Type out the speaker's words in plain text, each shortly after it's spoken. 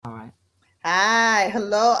Hi,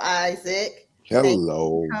 hello, Isaac. Thank you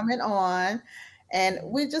for Hello. coming on. And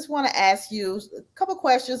we just want to ask you a couple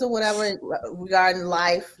questions or whatever regarding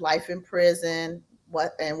life in prison,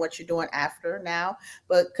 what you're doing after now.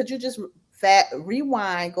 But could you just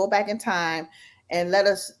rewind, go back in time, and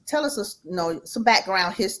tell us, some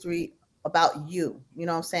background history about you. You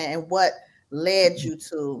know what I'm saying, and what led you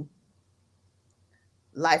to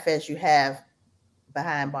life as you have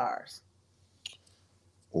behind bars.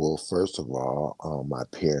 Well, first of all, my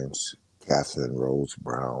parents, Catherine Rose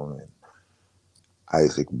Brown and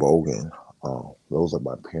Isaac Bogan, those are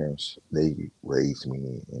my parents. They raised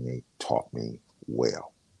me and they taught me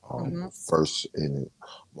well. Mm-hmm. First and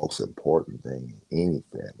most important thing in any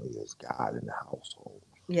family is God in the household.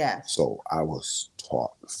 Yes. So I was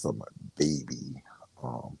taught from a baby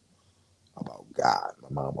um, about God. My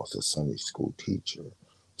mom was a Sunday school teacher.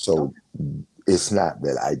 So Okay. it's not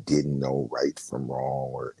that I didn't know right from wrong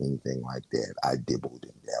or anything like that. I dibbled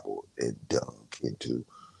and dabbled and dug into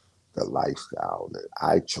the lifestyle that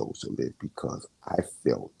I chose to live because I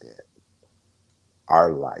felt that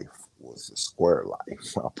our life was a square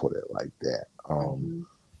life. I'll put it like that. Mm-hmm.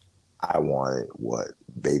 I wanted what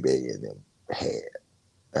Bebe and them had.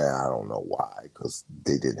 And I don't know why, because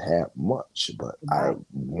they didn't have much, but I Right.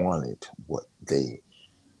 wanted what they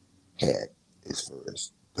had as far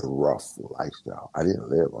as the rough lifestyle. I didn't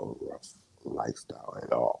live a rough lifestyle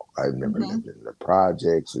at all. I never Mm-hmm. lived in the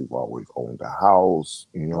projects. We've always owned a house.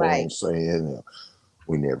 You know what I'm Right. saying?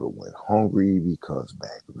 We never went hungry because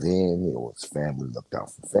back then it was family looked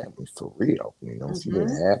out for family for real. You know, if you Mm-hmm.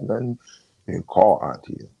 didn't have nothing, you can call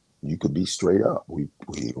auntie. You could be straight up. We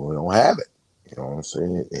don't have it. You know what I'm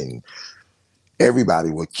saying? And everybody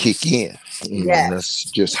would kick in. You know, and Yes.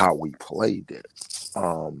 that's just how we played it.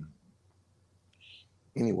 Um,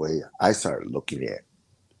 anyway, I started looking at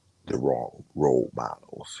the wrong role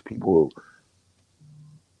models, people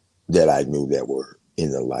that I knew that were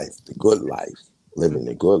in the life, the good life, living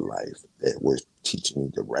the good life, that were teaching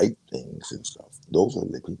me the right things and stuff. Those are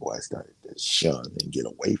the people I started to shun and get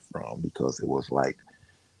away from because it was like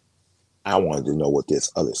I wanted to know what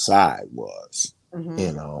this other side was. Mm-hmm.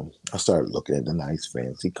 And I started looking at the nice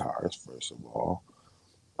fancy cars, first of all,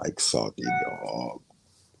 like Salty Dog,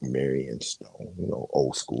 Marion Stone,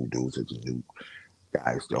 old school dudes that the new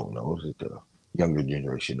guys don't know, that the younger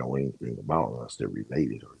generation know anything about unless they're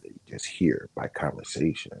related or they just hear by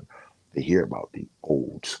conversation. They hear about the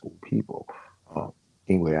old school people. Um,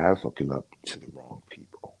 anyway, I was looking up to the wrong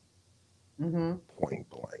people, Mm-hmm. point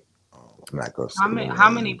blank. I'm not gonna How say many no how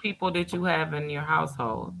many name. people did you have in your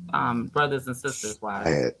household, brothers and sisters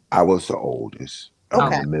wise? I was the oldest. I'm in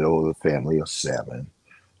Okay. Okay. the middle of a family of seven.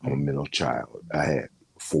 I'm a Mhm. middle child. I had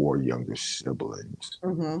four younger siblings.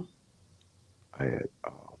 Mm-hmm. I had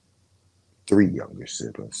three younger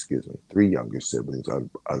siblings, excuse me, three younger siblings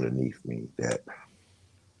underneath me that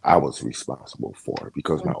I was responsible for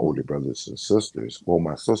because my Mm-hmm. older brothers and sisters, well,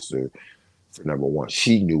 my sister, for number one,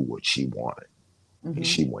 she knew what she wanted and Mm-hmm.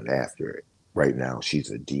 she went after it. Right now,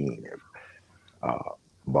 she's a dean at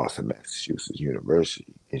Boston, Massachusetts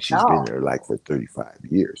University, and she's been Oh, there like for 35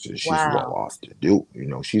 years, and she's well wow. off to do.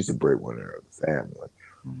 She's the breadwinner of the family.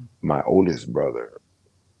 Mhm. My oldest brother,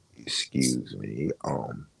 excuse me,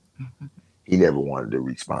 he never wanted the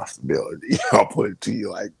responsibility. I'll put it to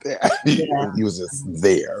you like that. Yeah. He was just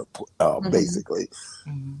there, Mm-hmm. basically.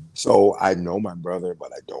 Mhm. So I know my brother,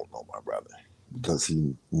 but I don't know my brother because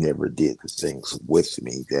he never did the things with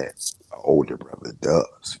me that an older brother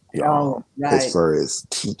does. Oh, As right. far as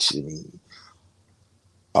teaching me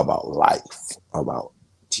about life, about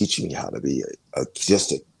teaching me how to be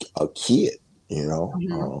just a kid. You know,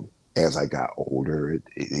 Mm-hmm. as I got older, it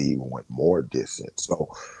even went more distant. So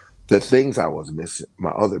the things I was missing,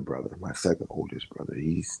 my other brother, my second oldest brother,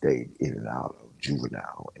 he stayed in and out of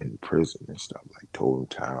juvenile and prison and stuff like Totem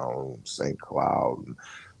Town, St. Cloud. And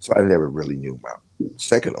so I never really knew my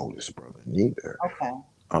second oldest brother neither. Okay.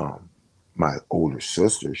 Um, my older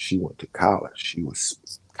sister, she went to college. She was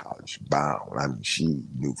college bound. I mean, she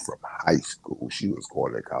knew from high school she was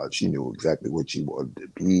going to college. She knew exactly what she wanted to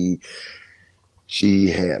be. She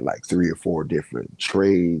had like three or four different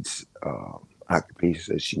trades, occupations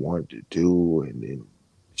that she wanted to do, and then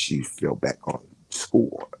she fell back on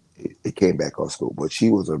school. It came back on school, but she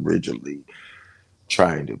was originally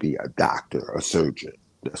trying to be a doctor, a surgeon.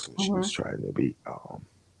 That's what she was Mm-hmm. trying to be.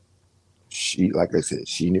 She, like I said,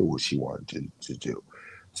 she knew what she wanted to do,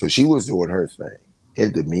 so she was doing her thing.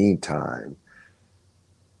 In the meantime,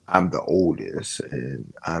 I'm the oldest,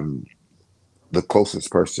 and I'm the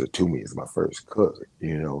closest person to me is my first cousin.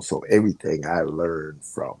 So everything I learned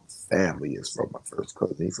from family is from my first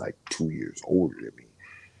cousin. He's like 2 years older than me.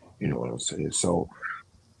 You know what I'm saying? So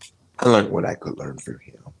I learned what I could learn from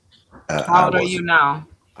him. How I old are you wasn't. now?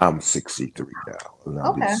 I'm 63 now, and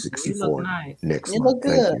I'll be Okay. You look 64 nice. next You month. look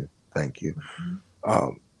Thank good. you, thank you. Mhm.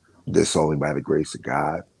 Um, this only by the grace of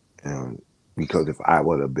God, and because if I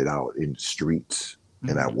would have been out in the streets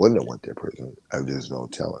and I Mhm. wouldn't have went to prison, I just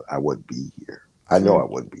don't tell it. I wouldn't be here. I know Mm, I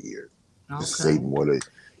wouldn't be here. Okay. Satan would have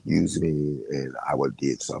used me, and I would have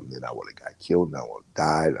did something, and I would have got killed, and I would have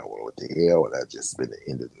died, and I would have went to hell, and that's just been the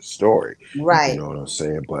end of the story. You right. know what I'm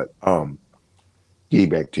saying? But getting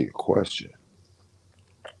back to your question,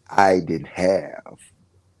 I didn't have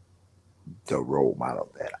the role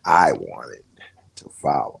model that I wanted to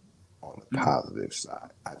follow on the Mhm. positive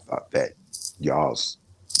side. I thought that y'all's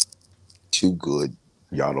too good.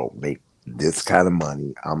 Y'all don't make this kind of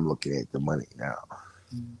money. I'm looking at the money now.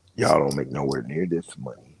 Mhm. Y'all don't make nowhere near this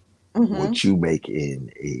money. Mm-hmm. What you make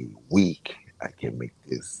in a week, I can make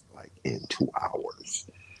this like in 2 hours.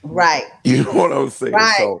 Right. You know what I'm saying?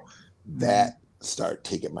 Right. So Mhm. that started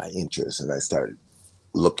taking my interest, and I started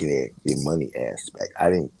looking at the money aspect. I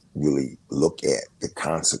didn't really look at the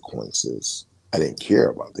consequences. I didn't care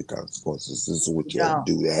about the consequences. This is what You you have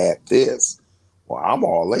to don't. do to have this. Well, I'm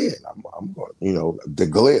all in. I'm the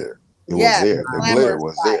glitter. It was Yes. there. The glitter Glamorous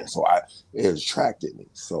was there. life. So it attracted me.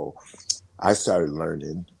 So I started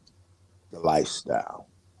learning the lifestyle.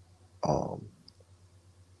 Um,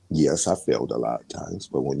 yes, I failed a lot of times,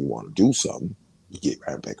 but when you want to do something, you get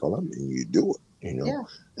right back on it and you do it, Yeah.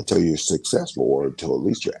 until you're successful or until at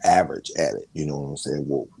least you're average at it. You know what I'm saying?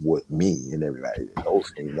 Well, with me and everybody that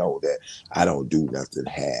knows me know that I don't do nothing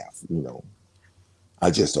half. I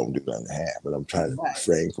just don't do nothing half, but I'm trying to Right.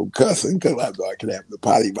 refrain from cussing because I know I can have the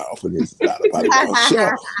potty mouth, and this is not a potty mouth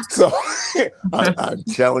show. So I'm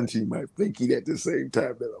challenging my thinking at the same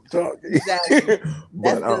time that I'm exactly. talking.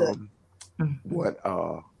 That's But good. what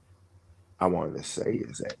I wanted to say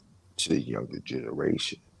is that to the younger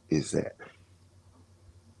generation is that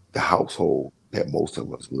the household that most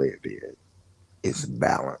of us live in is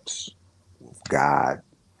balanced with God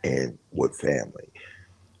and with family.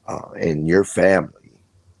 And your family,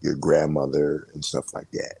 your grandmother and stuff like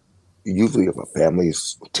that. Usually, if a family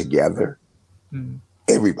is together, Mhm.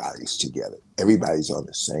 everybody's together. Everybody's on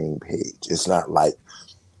the same page. It's not like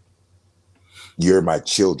you're my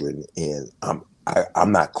children and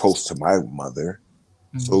I'm not close to my mother,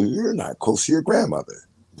 so Mhm. you're not close to your grandmother.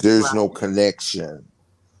 There's Right. no connection.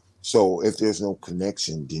 So if there's no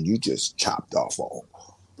connection, then you just chopped off a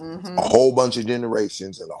Mm-hmm. whole bunch of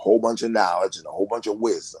generations and a whole bunch of knowledge and a whole bunch of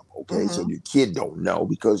wisdom. Okay, so Mm-hmm. your kid don't know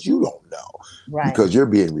because you don't know Right. because you're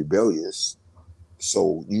being rebellious.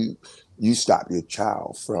 So you stop your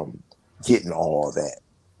child from getting all that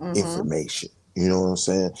Mm-hmm. information. You know what I'm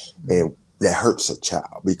saying? Mhm. And that hurts a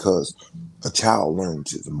child because a child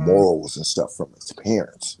learns his Mhm. morals and stuff from his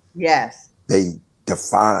parents. Yes. They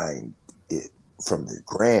define it from their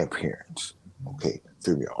grandparents, okay,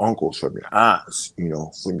 from your uncles, from your aunts,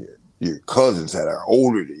 from your cousins that are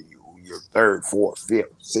older than you, your third, fourth,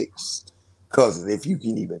 fifth, sixth cousins. If you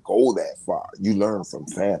can even go that far, you learn from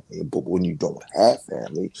family. But when you don't have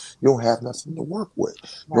family, you don't have nothing to work with.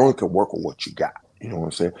 You only Right. can work with what you got. You know what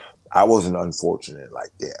I'm saying? I wasn't unfortunate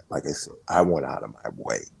like that. Like I said, I went out of my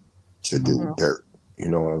way to do Mm-hmm. dirt. You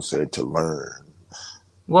know what I'm saying? To learn.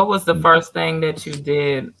 What was the first thing that you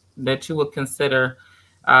did that you would consider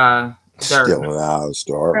dirt? Stealing out of the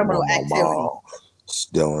store Criminal on my activity. mom.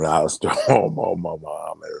 Stealing out of the store on my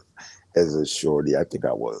mom. As a shorty, I think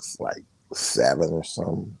I was like 7 or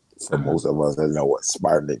something. For Uh-huh. most of us that know what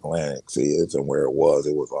Spartan Atlantics is and where it was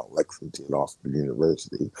on Lexington, Oxford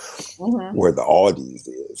University, Mm-hmm. where the Aldi's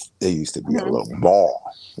is. There used to be a Mm-hmm. little mall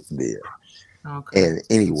there. Okay. And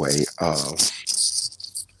anyway,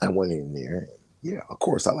 I went in there. Yeah, of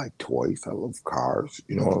course, I like toys. I love cars.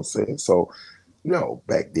 You know what I'm saying? So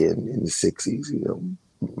back then in the '60s,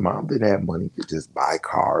 mom didn't have money to just buy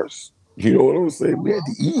cars. You know what I'm saying? We had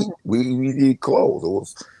to eat. We needed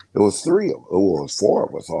clothes. It was three of it was four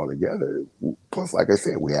of us all together. Plus, like I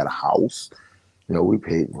said, we had a house. We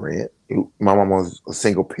paid rent. My mom was a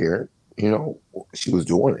single parent. She was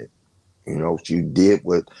doing it. She did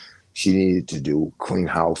what she needed to do, clean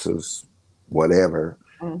houses, whatever,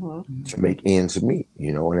 Mm-hmm. Mhm. to make ends meet.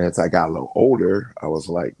 And as I got a little older, I was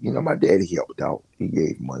like, my daddy helped out. He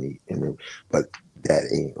gave money, but that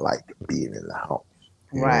ain't like being in the house.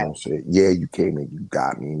 You know Right. what I'm saying? Yeah, you came and you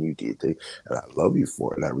got me and you did things, and I love you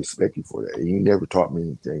for it. And I respect you for that. And you never taught me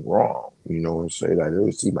anything wrong. You know what I'm saying? I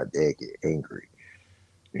never see my dad get angry.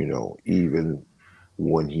 Even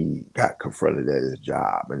when he got confronted at his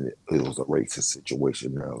job and it was a racist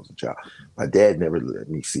situation, and it was a job. My dad never let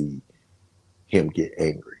me see him get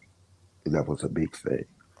angry. That was a big thing.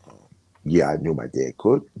 yeah, I knew my dad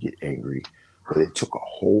could get angry, but it took a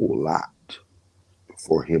whole lot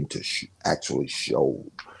for him to actually show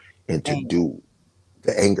and to Anger. do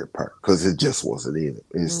the anger part because it just wasn't in it.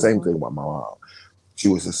 And the same thing Mhm. with my mom. She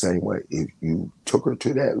was the same way. If you took her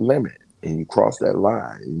to that limit and you crossed that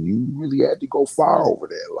line and you really had to go far over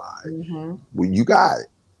that line, Mhm. well, you got it.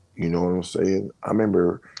 You know what I'm saying? I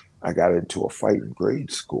remember I got into a fight in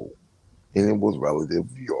grade school and it was relative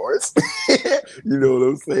of yours. You know what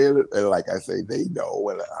I'm saying? And like I say, they know,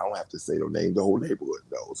 and I don't have to say their name, the whole neighborhood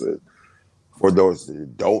knows it. For those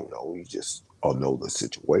that don't know, you just all know the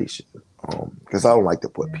situation. Because I don't like to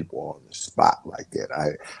put people on the spot like that.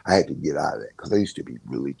 I had to get out of that because I used to be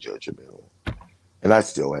really judgmental. And I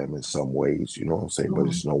still am in some ways, you know what I'm saying? But Mhm.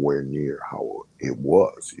 it's nowhere near how it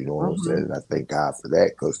was, you know what I'm saying? Mhm. And I thank God for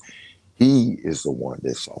that because He is the one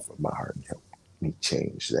that softened my heart and helped me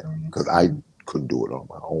change that. Because I Mhm. couldn't do it on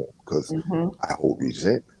my own because Mhm. I hold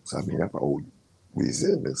resentments. I mean, I've hold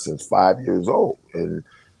resentment since 5 years old. And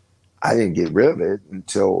I didn't get rid of it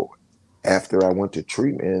until after I went to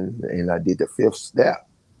treatment and I did the fifth step.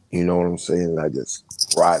 You know what I'm saying? I just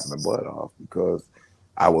cried my butt off because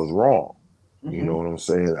I was wrong. You know Mhm. what I'm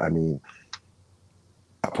saying? I mean,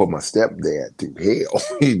 I put my stepdad through hell.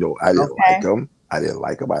 You know, I didn't like Okay. him. I didn't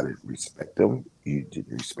like him. I didn't respect him. You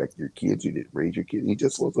didn't respect your kids. You didn't raise your kids. He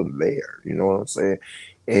just wasn't there. You know what I'm saying?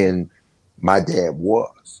 And my dad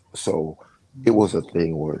was. So it was a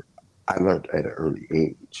thing where I learned at an early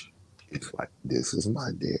age. It's like, this is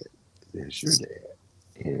my dad. There's your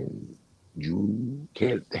dad. And you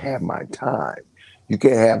can't have my time. You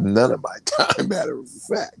can't have none of my time, matter of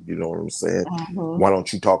fact. You know what I'm saying? Mhm. Why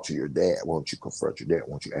don't you talk to your dad? Why don't you confront your dad?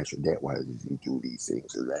 Why don't you ask your dad why did he do these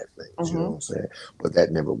things or that things? You know what Mhm. I'm saying? But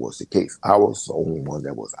that never was the case. I was the only one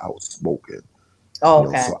that was outspoken. You know,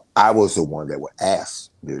 Okay. so I was the one that would ask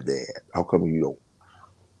their dad, how come you don't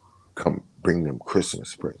come bring them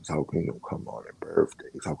Christmas presents? How come you don't come on their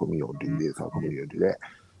birthdays? How come you don't do this? How come you don't do that?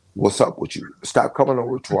 What's up with you? Stop coming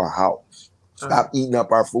over to our house. Right. Stop eating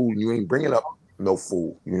up our food. You ain't bringing up no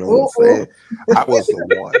food. You know what I'm Ooh, ooh. saying? I was the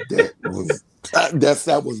one that was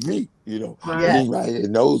that was me. You know, Right. Yeah. anybody that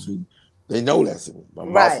knows me, they know that's me. My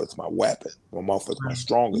mouth Right. is my weapon. My mouth is my Right.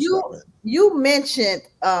 strongest You weapon. you mentioned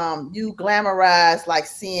you glamorize like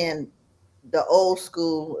seeing the old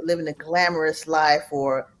school living a glamorous life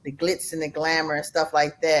or the glitz and the glamour and stuff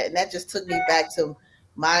like that, and that just took me back to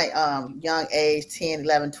my young age, 10,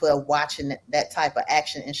 11, 12, watching that type of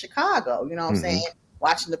action in Chicago. You know what I'm saying? Hmm.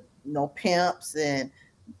 Watching the pimps and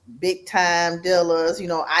big time dealers.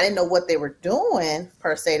 I didn't know what they were doing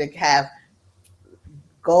per se to have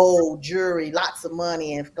gold jewelry, lots of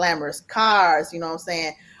money, and glamorous cars. You know what I'm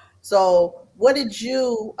saying? So, what did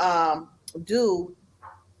you do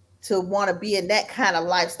to want to be in that kind of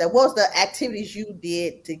lifestyle? What was the activities you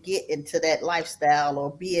did to get into that lifestyle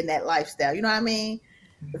or be in that lifestyle? You know what I mean?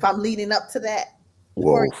 If I'm leading up to that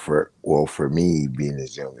for For me, being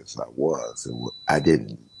as young as I was, I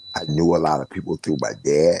didn't. I knew a lot of people through my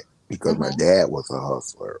dad you. because my dad was a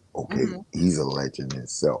hustler. Okay, Hmm. he's a legend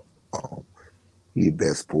himself. He the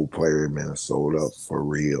best pool player in Minnesota for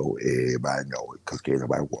real. Everybody know it because can't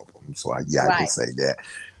nobody whoop him. So yeah, I can Right. say that.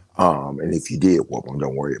 And if you did whoop him,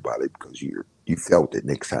 don't worry about it because you felt it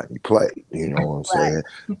next time you played. You know what I'm Right. saying?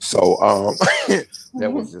 So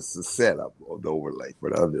that was Mhm. just a setup of the overlay for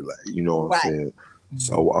the underlay. You know what I'm Right. saying?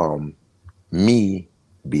 So me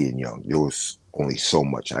being young, there was only so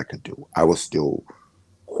much I could do. I was still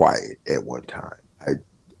quiet at one time.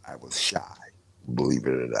 I was shy, believe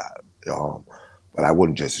it or not. But I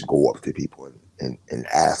wouldn't just go up to people and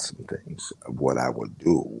ask them things. What I would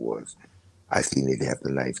do was I seen they have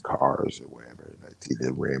the nice cars or whatever. And I see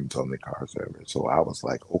the rims on the cars or whatever. So I was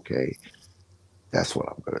like, okay, that's what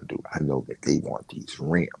I'm gonna do. I know that they want these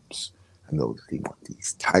rims. I know that they want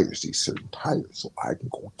these tires, these certain tires. So I can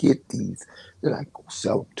go get these. Then I can go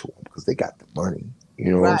sell them to them because they got the money.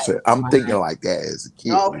 You know what I'm Right. saying? I'm thinking Right. like that as a kid,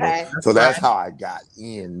 you know. Okay. So That's that's right. how I got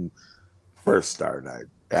in first started.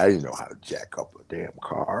 I didn't know how to jack up a damn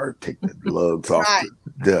car, take the lugs off Right.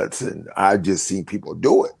 the nuts, and I just seen people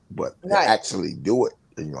do it. But to Right. actually do it,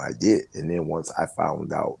 I did. And then once I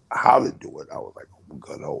found out how to do it, I was like, oh,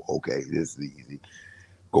 God, oh, okay, this is easy.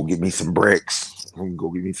 Go get me some bricks. Go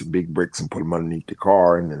get me some big bricks and put them underneath the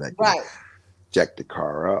car, and then I can Right. jack the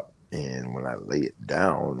car up. And when I lay it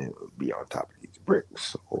down, it would be on top of these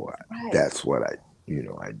bricks. So Right. that's what I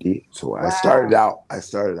did. So I started Wow. out. I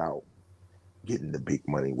started out getting the big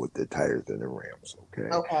money with the tires and the rims.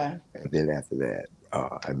 Okay, Okay. and then after that,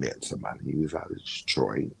 I met somebody. He was out of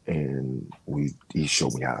Detroit, and he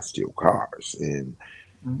showed me how to steal cars. And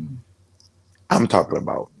Mhm. I'm talking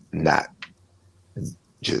about not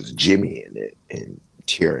just jimmying it and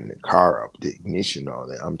tearing the car up, the ignition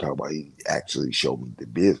on it. I'm talking about he actually showed me the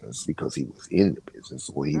business because he was in the business.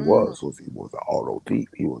 What he Mm. was an auto thief.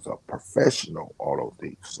 He was a professional auto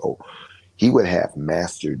thief. So he would have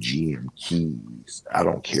master GM keys. I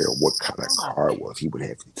don't care what kind of Wow. car it was. He would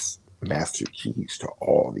have these master keys to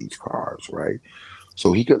all these cars, right?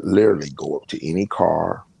 So he could literally go up to any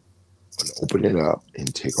car and open it up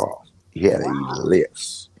and take off. He had a Wow.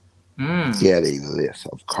 list. He Mm. had a list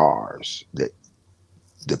of cars that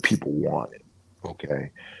the people wanted.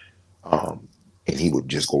 Okay. Um, and he would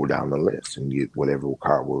just go down the list and get whatever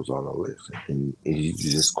car was on the list. And you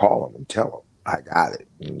just call him and tell him, I got it.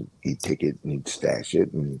 And he'd take it and he'd stash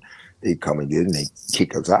it and they'd come and get it and they'd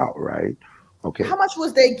kick us out, right? Okay. How much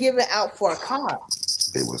was they giving out for a car?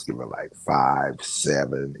 They was giving like 5,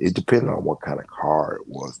 7. It depended on what kind of car it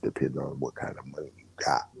was, depending on what kind of money you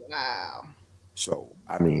got. Wow. So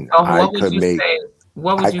I mean, So I could make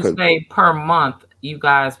what I would you could say per month you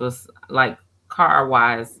guys was like car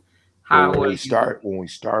wise? well How were you? when we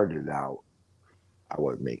started out, I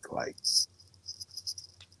would make like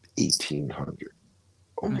 1,800.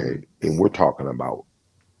 Mhm. Okay. And we're talking about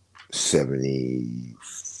 74,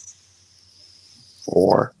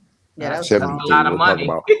 Yeah, that was a That's long a 73. lot of time.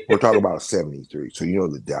 money. We're talking about 73. So you know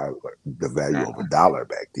the value of a dollar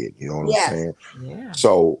back then. You know what I'm Yes. saying? Yeah.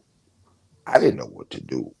 So I didn't know what to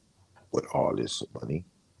do with all this money.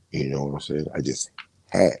 You know what I'm saying? I just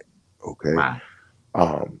had. Okay. Right.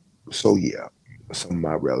 Um. So yeah, some of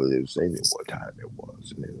my relatives they knew what time it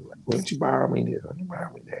was, and they were like, "Why don't you borrow me this? Why don't you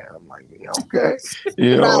borrow me that?" I'm like, "Yeah, okay."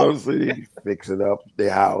 You know what Right. I'm saying? Fixing up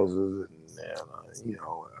their houses, and you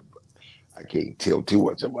know. I can't tell too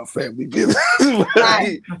much of my family business, but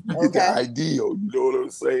Right. you get the Okay. ideal. You know what I'm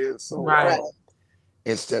saying? So Right. Right.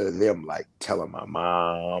 instead of them like telling my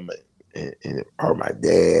mom or my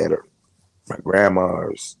dad or my grandma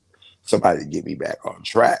or somebody to get me back on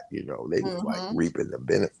track, you know, they was like Mm-hmm. reaping the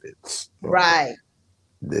benefits of Right.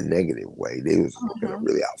 the negative way. They was looking Mm-hmm.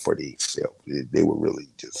 really out for themselves. They were really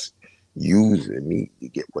just using me to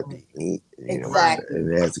get what they need. You know what I'm Right. saying? Exactly.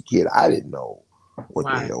 And as a kid, I didn't know what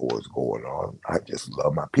the Right. hell was going on. I just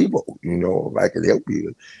love my people. You know, if I could help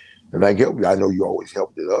you, and I can help you. I know you always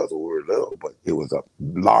helped us when we were little, but it was up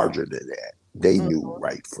larger than that. They knew Mm-hmm.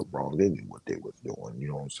 right from wrong. They knew what they was doing. You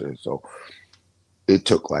know what I'm saying? So it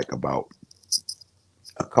took like about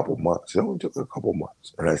a couple months. It only took a couple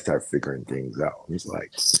months, and I started figuring things out. It's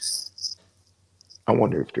like I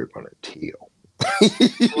wonder if they're gonna tell.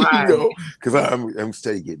 You Right. know, because I'm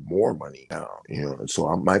steady getting more money now. You know, and so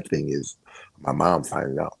my thing is, my mom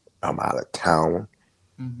finding out I'm out of town.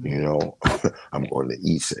 Hmm. You know, I'm going to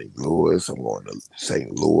East St. Louis. I'm going to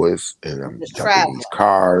St. Louis, and I'm Just jumping traveling. these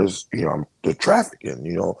cars. You know, I'm the trafficking.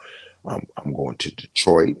 You know, I'm going to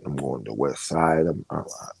Detroit. I'm going to West Side.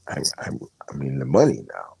 I'm in the money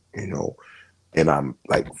now. You know, and I'm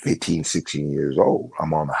like 15, 16 years old.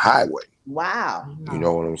 I'm on the highway. Wow. You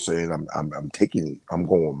know what I'm saying? I'm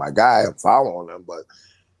going with my guy. I'm following him, but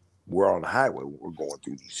we're on the highway. We're going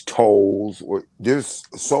through these tolls. There's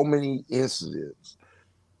so many incidents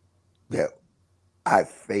that I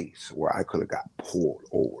faced where I could have got pulled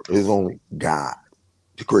over. It was only God,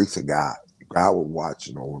 the grace of God. God was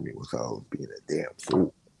watching over me was I was being a damn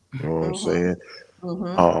fool. You know what I'm Mm-hmm. saying?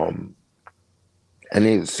 Mm-hmm. Um, and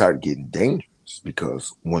it started getting dangerous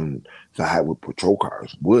because when the highway patrol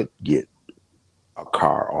cars would get a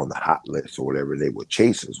car on the hot list or whatever, they would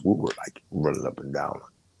chase us. We were like running up and down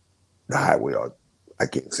the highway. I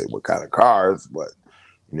can't say what kind of cars, but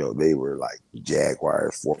you know, they were like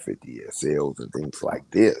Jaguars, 450 SLs, and things like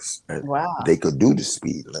this. And Wow. they could do the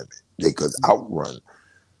speed limit. They could outrun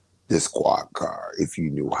this quad car if you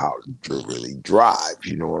knew how to really drive.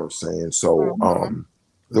 You know what I'm saying? So, Mm-hmm.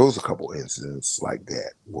 there was a couple incidents like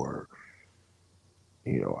that where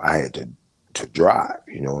you know I had to drive.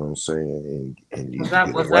 You know what I'm saying? And Was either that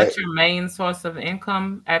get was away. that your main source of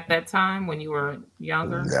income at that time when you were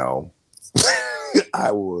younger? No,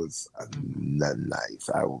 I was Mhm. not nice.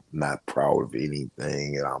 I was not proud of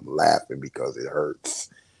anything, and I'm laughing because it hurts.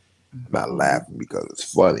 I'm not Mhm. Mm-hmm. laughing because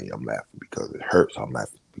it's funny. I'm laughing because it hurts. I'm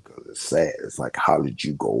laughing because it's sad. It's like, how did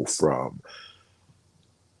you go from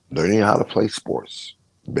learning how to play sports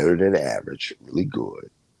better than average, really good,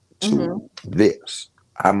 Mm-hmm. to this?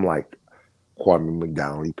 I'm like Kwame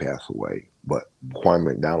McDonald. He passed away, but Kwame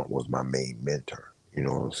McDonald was my main mentor. You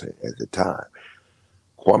know what I'm saying? At the time,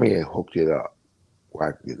 Kwame had hooked it up where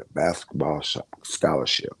I could get a basketball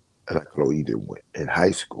scholarship, and I could have either went in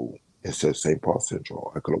high school instead of St. Paul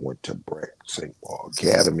Central. I could have went to Breck, St. Paul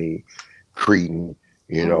Academy, Cretin.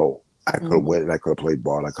 You know, I could have Mm-hmm. went and I could have played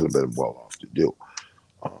ball. I could have been well off to do.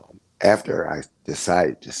 after I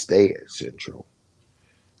decided to stay at Central,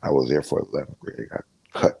 I was there for 11th grade. I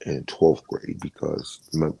cut in 12th grade because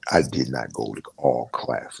I did not go to all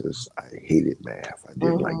classes. I hated math. I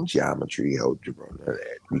didn't like Mm-hmm. geometry, algebra, none of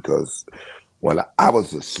that. Because when I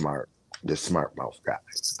was the smart mouth guy,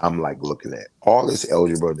 I'm like looking at all this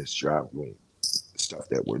algebra, this geometry stuff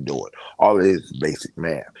that we're doing. All it is basic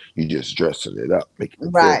math. You just dressing it up, making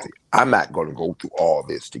it Right. fancy. I'm not going to go through all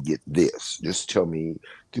this to get this. Just tell me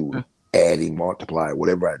to adding, multiply,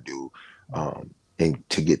 whatever I do, and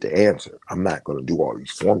to get the answer. I'm not going to do all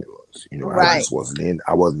these formulas. I Right. just wasn't in.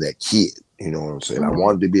 I wasn't that kid. You know what I'm saying? I Mm-hmm.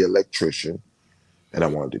 wanted to be an electrician and I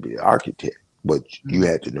wanted to be an architect, but you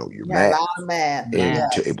had to know your Yeah, a math lot of math. and Yeah.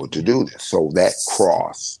 to able to do this. So that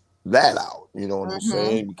crossed that out. You know what I'm Mm-hmm.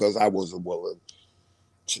 saying? Because I wasn't willing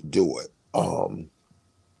to do it.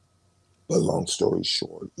 But long story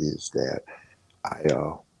short is that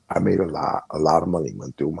I made a lot of money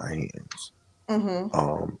went through my hands. Mm-hmm.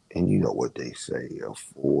 And you know what they say, a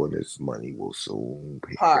fool and his money will soon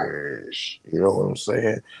Part. perish. You know what I'm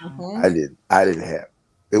saying? Mm-hmm. I didn't have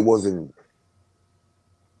it wasn't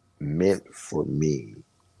meant for me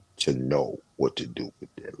to know what to do with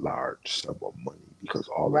that large sum of money because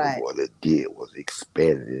all of Right. what it did was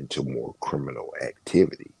expand it into more criminal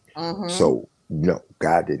activity. Mm-hmm. So no,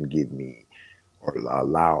 God didn't give me or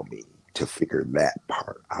allow me to figure that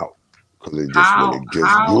part out because it just would How have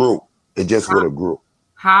just how grew. It just would have grew.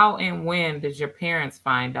 how and when did your parents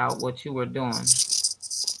find out what you were doing?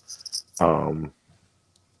 Um,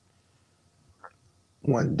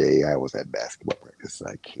 One day I was at basketball practice.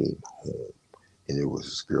 I came home and there was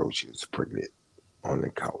this girl. She was pregnant on the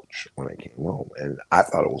couch when I came home, and I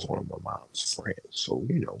thought it was one of my mom's friends. So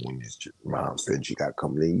when his mom said she got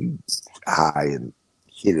company, you high and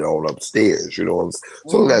hit it all upstairs.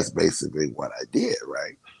 So Mm-hmm. that's basically what I did,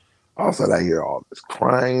 right? All of a sudden, I hear all this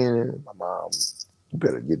crying, and my mom, you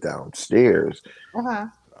better get downstairs. Uh-huh.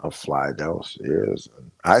 I'll fly downstairs,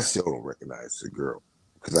 and I still don't recognize the girl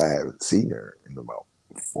because I haven't seen her in about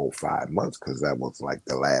 4 or 5 months because that was like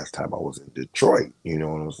the last time I was in Detroit. You know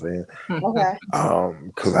what I'm saying? Okay.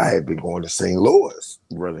 Because I had been going to St. Louis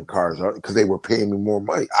running cars because they were paying me more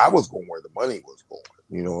money. I was going where the money was going.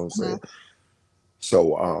 You know what I'm saying? Mm-hmm.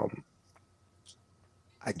 So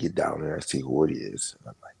I get down there, I see who it is, and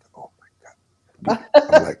I'm like, oh my God.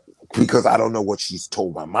 I'm like, because I don't know what she's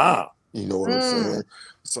told my mom. You know what I'm saying?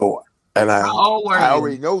 So, and How old were I you?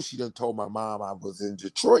 already know she done told my mom I was in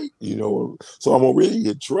Detroit. So I'm already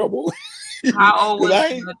in trouble. How old 'Cause was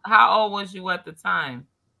you? How old was you at the time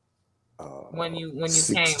uh, when you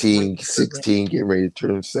came? 16, getting ready to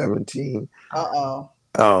turn 17. Uh-oh.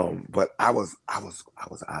 But I was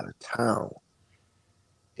out of town,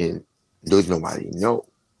 and there's nobody know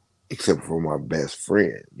except for my best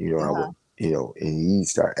friend. I would, Uh-huh. and he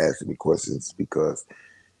started asking me questions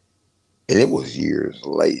and it was years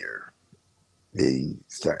later that he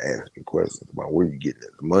started asking questions about where you getting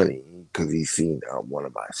the money because he seen one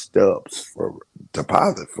of my stubs for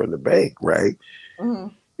deposit for the bank, right? Mm-hmm.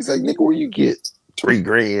 He's like, nigga, where you get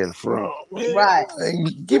 $3,000 from? Right.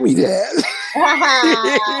 And give me that.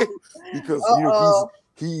 Because Uh-oh.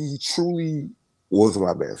 he truly was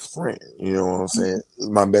my best friend. You know what I'm saying?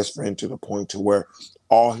 My best friend to the point to where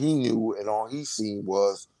all he knew and all he seen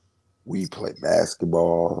was we play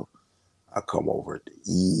basketball. I come over to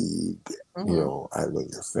eat. Mm-hmm. I know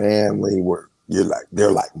your family.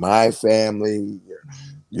 They're like my family.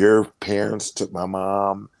 Your parents took my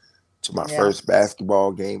mom to my Yeah. first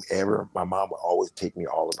basketball game ever. My mom would always take me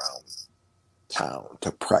all around town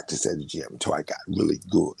to practice at the gym until I got really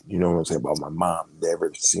good. You know what I'm saying? But my mom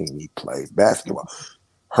never seen me play basketball.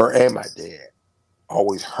 Her and my dad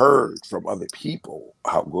always heard from other people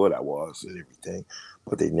how good I was and everything,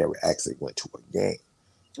 but they never actually went to a game.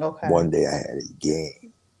 Okay. One day I had a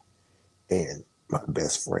game, and my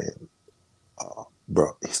best friend,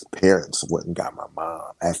 bro, his parents went and got my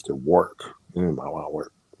mom after work. My mom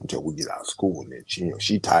worked until we get out of school, and then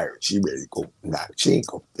she tired. She ready to go. She ain't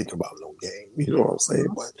gonna think about no game. You know what I'm saying?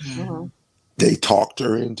 But Mm-hmm. they talked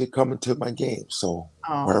her into coming to my game. So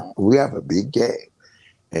Oh. we have a big game,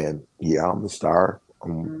 and yeah, I'm the star.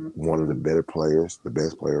 I'm one of the better players, the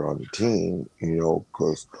best player on the team.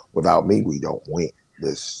 Because without me, we don't win.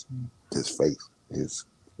 This face is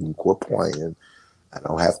you quit playing. I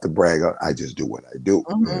don't have to brag. I just do what I do.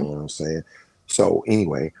 You know Mm-hmm. what I'm saying? So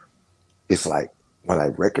anyway, it's like when I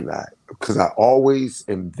recognize, because I always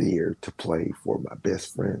am there to play for my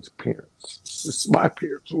best friend's parents. It's my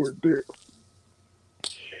parents who are there.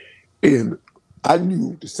 And I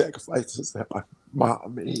knew the sacrifices that my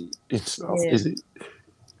mom made and stuff. Yeah.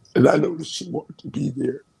 And I know that she wanted to be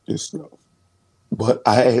there and stuff. but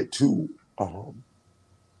I had to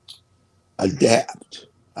adapt.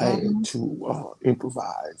 I had Mhm. to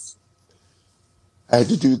improvise. I had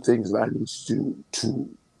to do things that I needed to do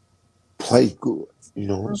to play good. You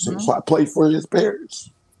know what I'm saying? So Mhm. I played for his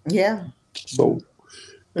parents. Yeah. So,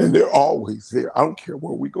 and they're always there. I don't care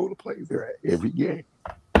where we go to play. They're at every game.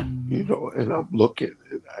 You Mhm. know, and I'm looking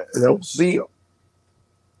and I don't see them.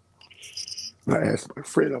 And I asked my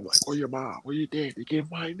friend, I'm like, where your mom? Where your dad? They can't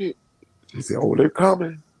find it. He said, oh, they're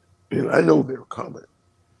coming. And I know they're coming.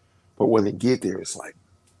 But when they get there, it's like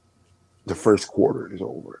the first quarter is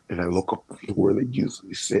over. And I look up to where they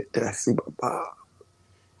usually sit and I see my mom.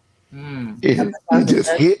 Mm. And That's about to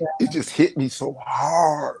touch it just hit me so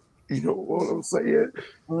hard. You know what I'm saying?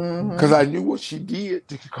 Because Mhm. I knew what she did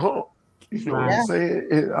to come. You know what I'm Right. Yeah. saying?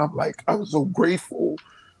 And I'm like, I'm so grateful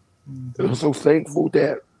and I'm Mhm. so thankful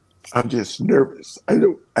that I'm just nervous.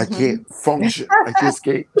 I can't Mhm. function. I just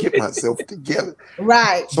can't get myself together.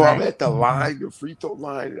 Right. So I'm Right. at the Mhm. line, the free throw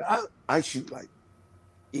line. And I shoot like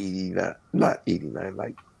 89, not 89,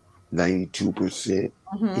 like 92%,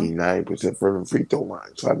 Mhm. 89% from the free throw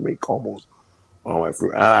line. So I make almost all my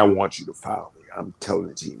free. I want you to foul me. I'm telling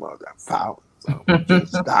the team all that foul me.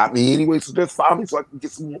 Just stop me anyway. So just foul me so I can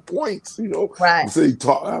get some more points. You know, Right. I'm saying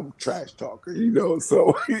talk. I'm a trash talker. You know,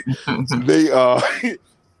 so they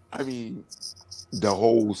I mean, the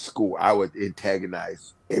whole school. I would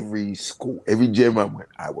antagonize every school, every gym I went.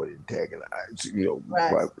 I would antagonize. You know,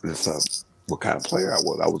 Right. what kind of player I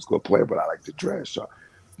was. I was a good player, but I like to trash talk.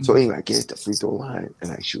 So anyway, I get at the free throw line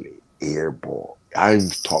and I shoot an air ball. I'm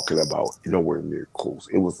talking about nowhere near close.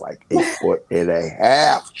 It was like a foot and a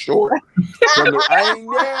half short from the. I ain't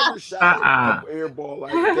never shot a Uh-uh. air ball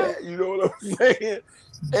like that. You know what I'm saying?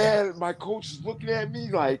 And my coach is looking at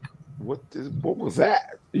me like, what was that?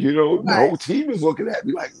 You know, the Right. whole team is looking at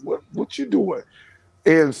me like, what you doing?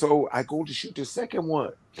 And so I go to shoot the second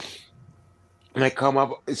one. And I come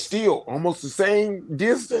up, it's still almost the same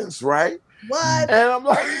distance, right? What? And I'm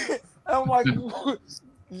like,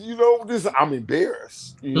 you know, this. I'm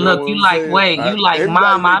embarrassed. You know Look, what you I'm like, saying? wait, you like, Everybody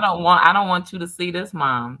mom, like, I don't want you to see this,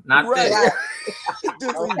 mom. Not right? this. Right. this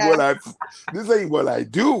ain't Okay. what I. This ain't what I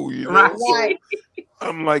do. You Right. know, Right. so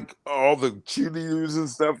I'm like all the cheerleaders and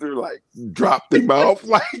stuff. They're like, drop their mouth,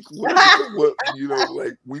 like what you know,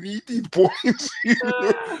 like we need these points. You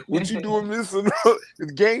know, what you doing missing?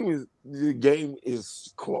 The game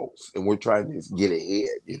is close, and we're trying to get ahead.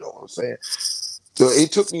 You know what I'm saying? So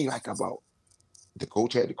it took me like about the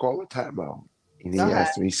coach had to call a timeout, and he Okay.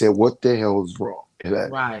 asked me. He said, "What the hell is wrong?"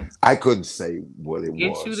 And Right. I couldn't say what it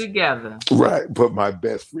Get you was. together. Right, but my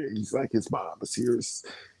best friend, he's like his mom is here.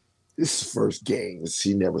 This is first game.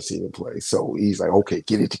 She never seen him play. So he's like, okay,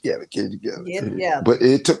 get it together, get it together. Get together. But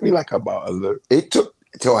it took me like about a little, it took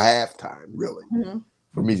till halftime, really, Mhm.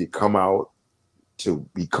 for me to come out to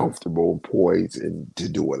be comfortable and poised and to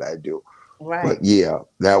do what I do. Right. But yeah,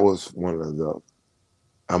 that was one of the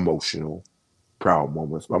emotional, proud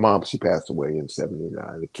moments. My mom, she passed away in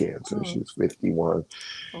 79 of cancer. She Mhm. was 51.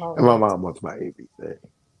 All And my right. mom was my everything.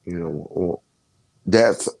 You know,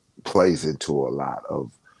 that plays into a lot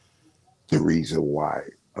of the reason why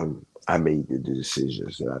I made the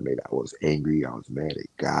decisions that I made. I was angry. I was mad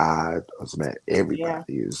at God. I was mad at Yeah.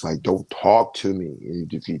 everybody. It's like, don't talk to me.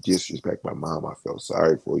 And if you disrespect my mom, I felt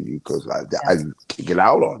sorry for you because Yeah. I didn't kick it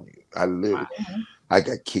out on you. I literally, Right. Mhm. I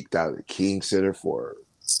got kicked out of the King Center for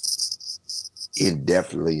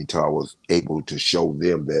indefinitely until I was able to show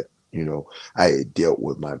them that, you know, I had dealt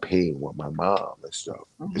with my pain with my mom and stuff.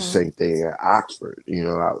 The Mhm. same thing at Oxford, you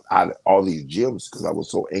know, all these gyms because I was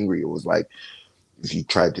so angry. It was like, if you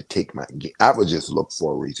tried to take my game, I would just look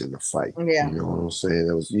for a reason to fight. You Yeah. know what I'm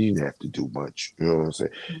saying? You didn't have to do much. You know what I'm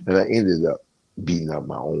saying? Mhm. And I ended up beating up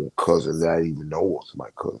my own cousin that I didn't even know was my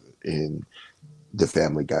cousin. And the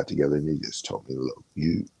family got together and they just told me, look,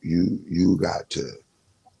 you got to.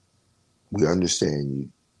 We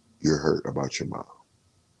understand you're hurt about your mom.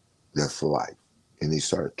 That's life. And they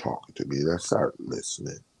started talking to me, and I started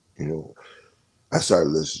listening. You know, I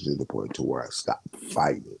started listening to the point to where I stopped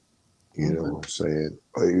fighting. You know Mhm. what I'm saying?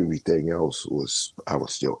 Everything else was, I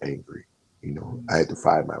was still angry. You know, I had to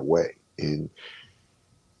find my way. And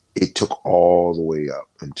it took all the way up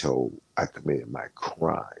until I committed my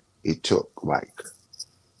crime. It took like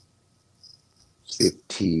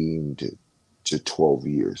 15 to 12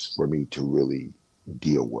 years for me to really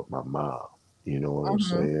deal with my mom. You know what I'm Mhm.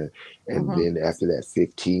 saying? And Mhm. then after that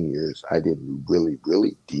 15 years, I didn't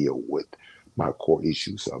really deal with my core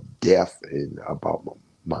issues of death and about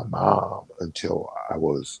my mom until I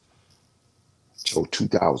was till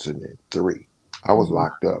 2003. I was Mhm.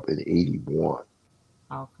 locked up in 81.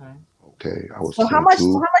 Okay. Okay. I was So how much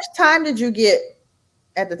 22. time did you get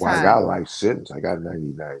at the Well, I got time? a life sentence. I got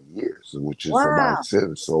 99 years, which is a life Wow.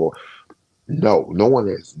 sentence. So no one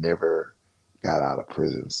has never got out of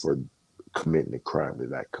prison for committing the crime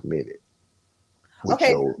that I committed. Which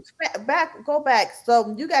Okay, no, go back.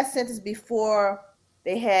 So you got sentenced before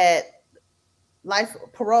they had life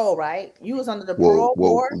parole, right? You was under the parole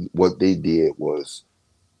well, board. what they did was,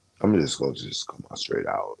 I'm just gonna just come out straight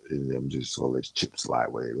out, and I'm just gonna let chips lie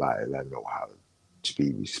where they lie, and I know how to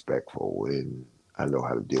be respectful, and I know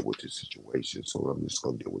how to deal with the situation. So I'm just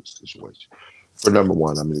gonna deal with the situation. For number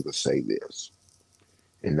one, I'm just gonna say this: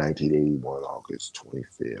 in 1981, August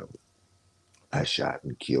 25th, I shot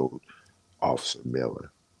and killed Officer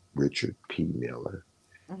Miller, Richard P. Miller,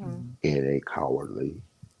 Hmm. in a cowardly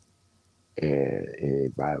and in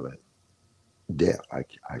a violent death.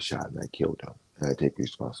 I shot and I killed him, and I take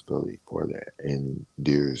responsibility for that. And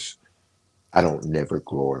I don't never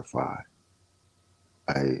glorify.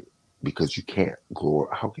 I because you can't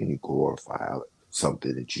How can you glorify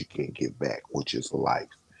something that you can't give back, which is life?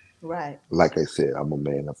 Right. Like I said, I'm a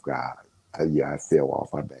man of God. Yeah, I fell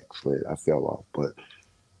off. I backslid. I fell off, but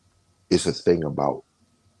it's a thing about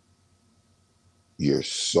your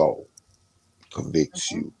soul convicts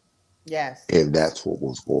Hmm. you, Yes. and that's what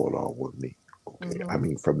was going on with me. Okay, I Hmm.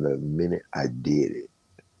 mean, from the minute I did it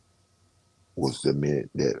was the minute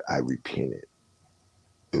that I repented.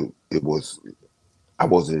 It was I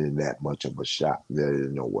wasn't in that much of a shock that I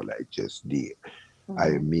didn't know what I just did. I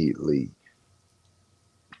Hmm. immediately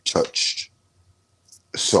touched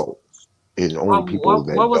souls, and only what was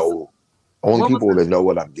people the that know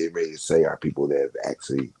what I'm getting ready to say are people that have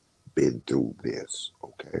actually been through this.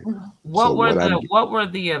 Okay, so what were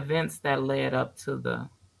the events that led up to the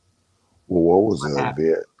what was what the happened?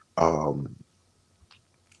 event?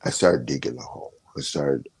 I started digging a hole. I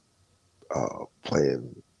started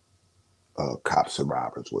playing cops and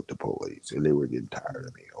robbers with the police, and they were getting tired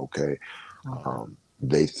of me. Okay, Okay.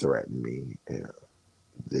 they threatened me, and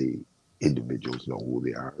the individuals know who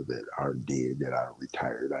they are that are dead, that are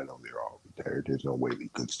retired. I know they're all retired. There's no way they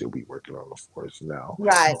could still be working on the force now.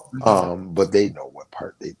 Right. Hmm. But they know what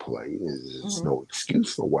part they play. There's Hmm. no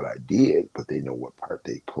excuse for what I did, but they know what part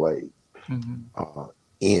they played Hmm. uh,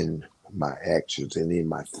 in my actions and in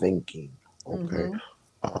my thinking. Okay.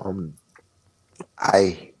 Hmm. Um,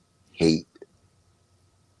 I hate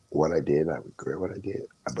what I did. I regret what I did,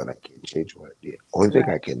 but I can't change what I did. Only thing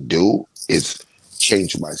Right. I can do is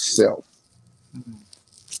change myself. Hmm.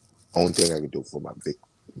 Only thing I can do for my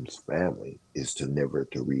victim's family is to never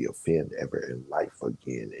to reoffend ever in life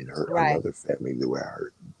again and hurt Right. another family the way I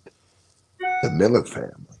hurt the Miller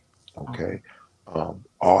family. Okay. Okay.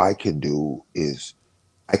 All I can do is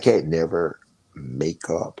I can't never make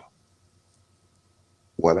up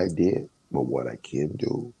what I did, but what I can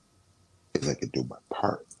do is I can do my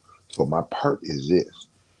part. So my part is this.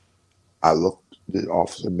 I looked the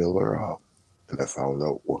Officer Miller up and I found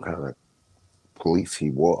out what kind of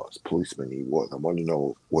policeman he was. I want to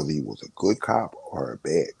know whether he was a good cop or a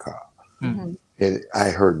bad cop. Hmm. Hmm. And I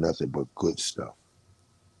heard nothing but good stuff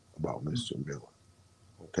about Mr. Miller.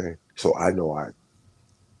 Okay. So I know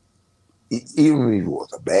even if he was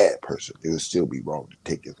a bad person, it would still be wrong to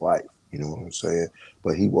take his life. You know what I'm saying?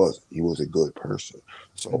 But he wasn't. He was a good person.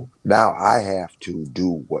 So now I have to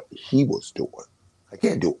do what he was doing. I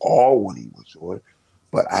can't do all what he was doing,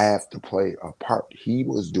 but I have to play a part. He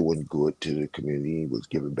was doing good to the community. He was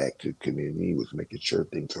giving back to the community. He was making sure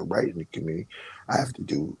things are right in the community. I have to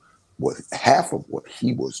do what half of what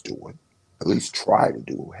he was doing, at least try to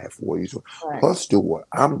do half of what he's doing, Right. plus do what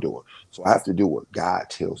I'm doing. So I have to do what God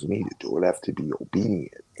tells me to do. I have to be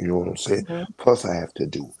obedient. You know what I'm saying? Hmm. Plus I have to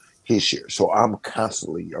do his share. So I'm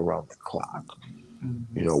constantly around the clock. Hmm.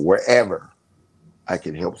 Wherever I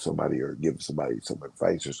can help somebody or give somebody some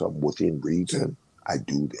advice or something within reason, I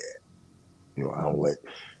do that. I don't let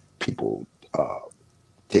people uh,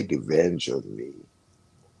 take advantage of me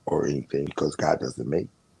or anything because God doesn't make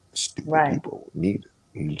stupid Right. people neither.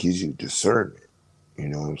 He gives you discernment. You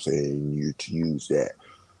know what I'm saying? You to use that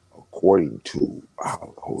according to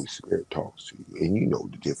how the Holy Spirit talks to you. And you know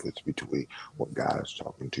the difference between what God is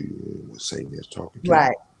talking to you and what Satan is talking to you.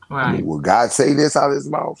 Right. I mean, Right. will God say this out of his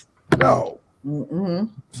mouth? Mm. No. Hmm.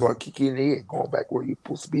 So I kick you in the head, going back where you're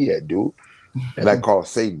supposed to be at, dude. And I call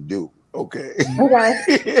Satan dude. Okay.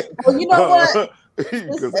 Okay. Well, you know what?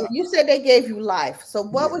 Because You said they gave you life. So,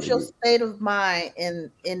 what yeah, was they your did. state of mind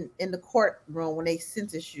in the courtroom when they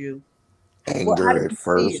sentenced you? How Anger did at you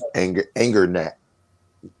first, feel? anger, not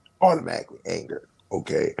automatically anger.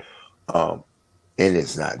 Okay. Um, and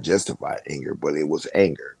it's not justified anger, but it was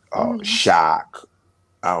anger, Hmm. shock.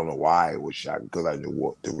 I don't know why it was shock because I knew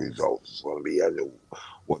what the results was going to be. I knew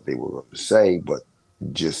what they were going to say, but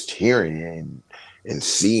just hearing it and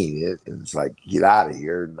seeing it, and it's like, get out of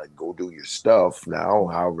here and like go do your stuff now.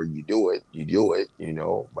 However you do it,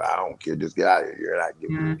 But I don't care. Just get out of here and I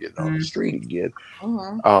give you getting on the Mhm. street again.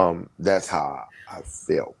 Mm-hmm. That's how I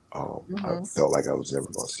felt. I Mm-hmm. felt like I was never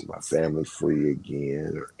going to see my family free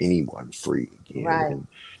again or anyone free again, Right. and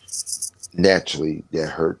naturally that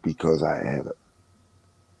hurt because I had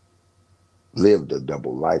lived a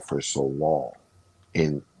double life for so long,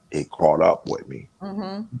 and it caught up with me.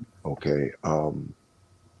 Mm-hmm. Okay.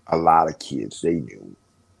 A lot of kids, they knew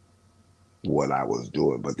what I was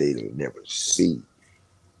doing, but they didn't never see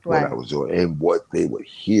what I Right. was doing. And what they would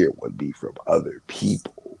hear would be from other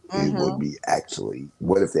people. It would Mm-hmm. be actually,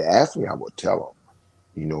 what if they asked me, I would tell them.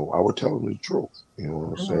 I would tell them the truth. You know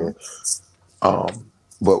what I'm Mm-hmm. saying?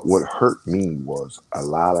 But what hurt me was a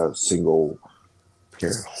lot of single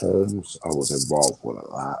parent homes. I was involved with a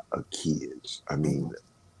lot of kids. I Mm-hmm. mean,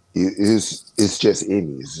 it's just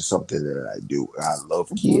in me. It's just something that I do. I love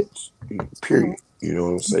Mm-hmm. kids. Period. You know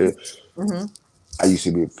what I'm saying? Mm-hmm. I used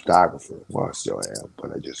to be a photographer. Well, I still am,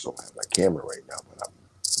 but I just don't have my camera right now. But I'm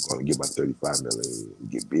going to get my 35 millimeter and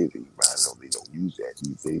get busy. But I know they don't use that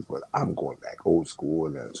these days. But I'm going back old school,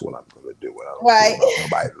 and that's what I'm going to do. And I don't care Right. about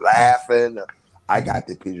nobody laughing. I got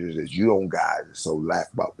the pictures that you don't got, so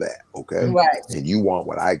laugh about that, okay? Right. And you want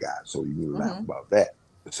what I got, so you can laugh Mm-hmm. about that.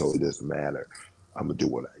 So it doesn't matter. I'm gonna do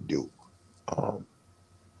what I do. Um,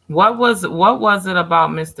 What was it about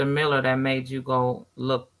Mr. Miller that made you go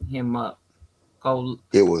look him up? Go.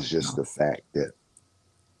 it was just No. the fact that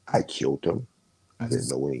I killed him. I Mhm. didn't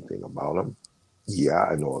know anything about him. Yeah,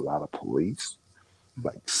 I know a lot of police.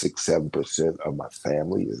 Like 6, 7% of my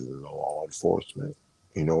family is in law enforcement.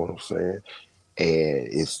 You know what I'm saying? And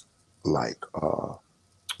it's like,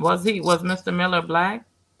 Was Mr. Miller black?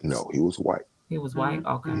 no, he was white. He was white.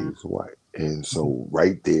 Okay. He Mm-hmm. was white. And so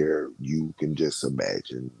right there, you can just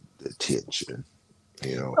imagine the tension,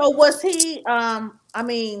 you know. So was he? I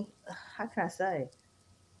mean, how can I say?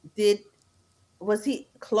 Did was he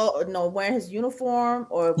no wearing his uniform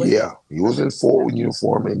or was he? Yeah, he was in full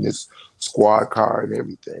uniform in this squad car and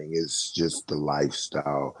everything. It's just the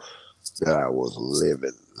lifestyle that I was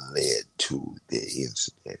living led to the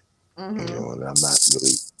incident, Mm-hmm. and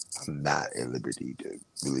I'm not at liberty to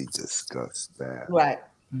really discuss that. Right.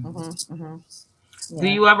 Mhm. Mm-hmm. Mm-hmm. Do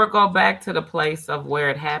Yeah. you ever go back to the place of where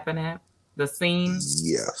it happened at? The scene?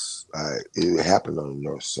 Yes, it happened on the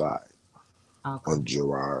north side Okay. on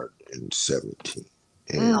Gerard and 17,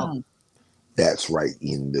 and Okay. Mm. that's right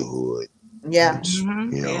in the hood. Yeah. It's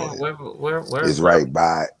Yeah. it's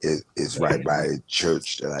Where? it's right by a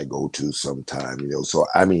church that I go to sometime. So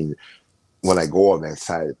I mean, when I go on that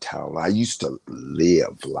side of town, I used to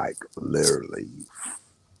live like literally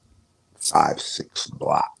 5, 6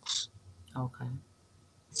 blocks Okay.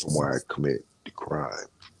 from where I committed the crime.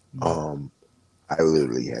 Mhm. Um, I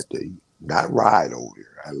literally had to not ride over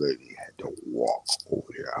there. I literally had to walk over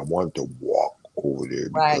there. I wanted to walk over there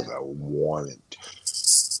Right. because I wanted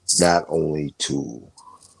not only to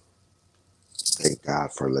thank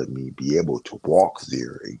God for letting me be able to walk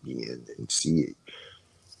there again and see it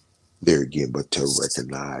there again, but to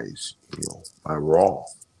recognize, my wrong.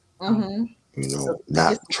 Okay. Mm-hmm. So to Not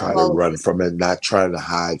get some try to closure. run from it, not trying to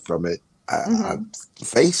hide from it. I Mm-hmm.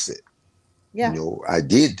 face it. Yeah. I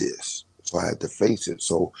did this, so I had to face it.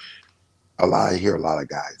 So I hear a lot of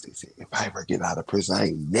guys, they say, if I ever get out of prison, I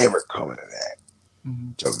ain't never coming to that.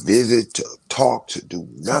 Mhm. To visit, to talk, to do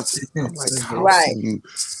nothing. I'm like, Right.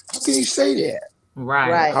 how can you say that?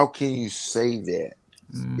 Right. Right. How can you say that?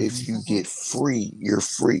 If Mhm. you Mm-hmm. get free, you're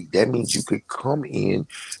free. That means you could come in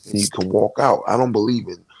and you can walk out. I don't believe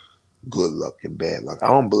in good luck and bad luck. I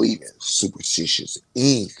don't believe in superstitious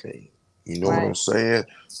anything. You know what Right. I'm saying?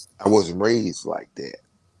 I wasn't raised like that.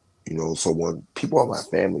 So when people in my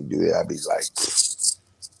family do that, I'd be like,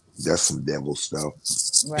 that's some devil stuff.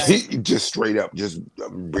 Right. Just straight up, just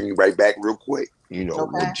bring it right back real quick. Okay.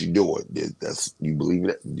 What you doing? That's you believe in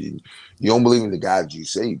it. You don't believe in the God you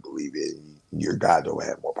say you believe in. Your God don't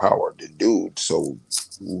have more power than dude. So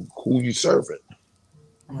who you serving?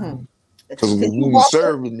 Mm-hmm. Right. Because Can you who you walk us?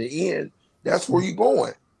 serve in the end, that's where you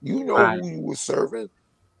going. You know Right. who you was serving.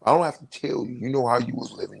 I don't have to tell you. You know how you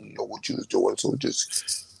was living. You know what you was doing. So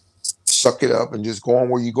just suck it up and just go on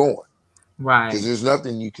where you going. Because Right. there's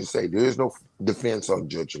nothing you can say. There is no defense on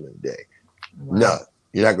Judgment Day. Right. None.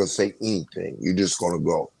 You're not gonna say anything. You're just gonna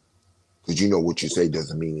go because you know what you say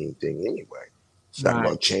doesn't mean anything anyway. It's not Right.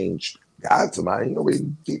 gonna change God's mind. Nobody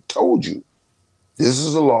told you this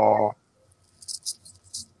is a law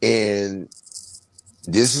and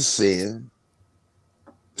this is sin.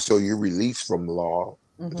 So you're released from the law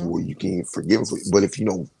Mm-hmm. where you can forgive. But if you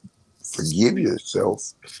don't forgive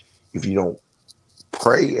yourself, if you don't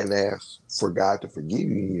pray and ask for God to forgive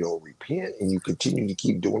you, and you don't repent, and you continue to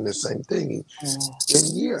keep doing the same thing, then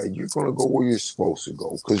yeah, you're gonna go where you're supposed to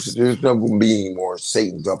go, because there's not gonna be any more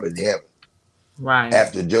Satan's up in heaven Right.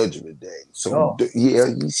 after Judgment Day. So Oh. yeah,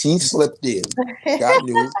 he slipped in. God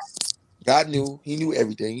knew. God knew. He knew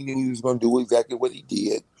everything. He knew he was gonna do exactly what he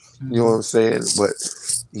did. You know what I'm saying? But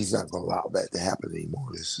he's not gonna allow that to happen anymore.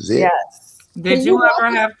 This is it. Yes. Did Can you you ever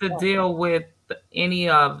walk have to us? deal with any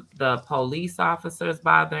of the police officers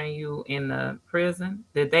bothering you in the prison?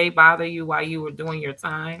 Did they bother you while you were doing your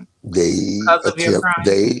time because of your crime?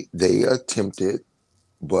 They attempted,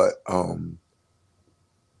 but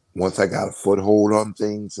once I got a foothold on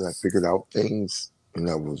things and I figured out things and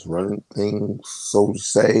I was running things, so to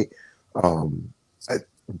say, um, I,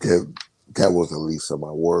 that, that was the least of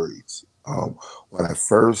my worries. When I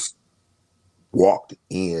first walked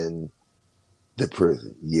in the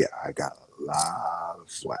prison, yeah, I got a lot of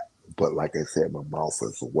slack. But like I said, my mouth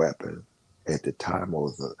was a weapon. At the time, I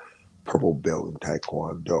was a purple belt in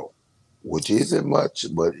Taekwondo, which isn't much,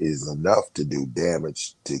 but is enough to do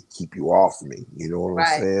damage to keep you off me. You know what I'm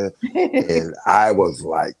Right. saying? And I was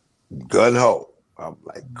like, gun ho. I'm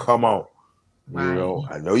like, come on. You Right. know,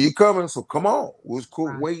 I know you're coming, so come on. It was cool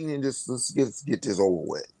Right. waiting and just let's get this over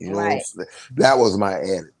with. You know what I'm Right. saying? That was my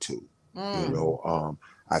attitude. You Mm. know,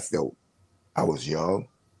 I felt I was young.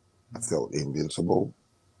 I felt invincible.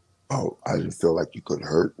 Oh, I didn't feel like you could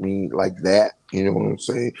hurt me like that. You know what I'm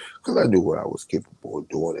saying? Because I knew what I was capable of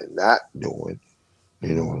doing and not doing.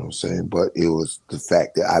 You know what I'm saying? But it was the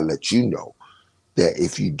fact that I let you know that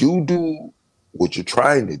if you do what you're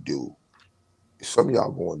trying to do, some of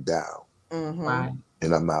y'all going down, Mm-hmm. Right.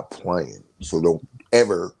 and I'm not playing. So don't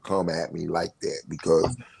ever come at me like that,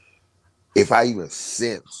 because if I even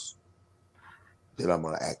sense that I'm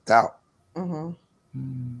gonna act out, Mm-hmm.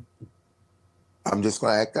 Mm. I'm just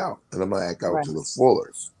gonna act out, and I'm gonna act out Right. to the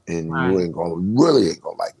fullest, and you Right. ain't gonna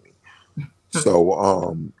like me.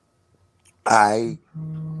 So I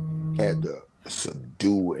had to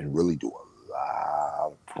subdue and really do a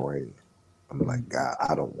lot of praying. I'm like, God,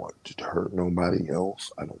 I don't want to hurt nobody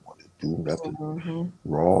else. I don't want to do nothing Mm-hmm.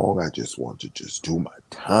 wrong. I just want to just do my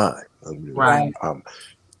time. I mean, Right. I'm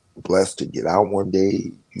blessed to get out one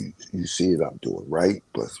day. You see it, I'm doing right.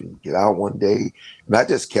 Blessed to get out one day. And I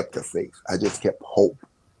just kept the faith. I just kept hope.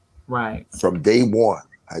 Right. From day one,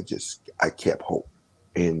 I kept hope.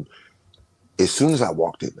 And as soon as I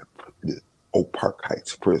walked in the Oak Park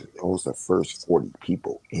Heights prison, it was the first 40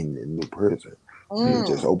 people in the new prison. And it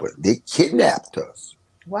just Mm. opened. They kidnapped us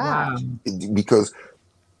Wow. Wow. because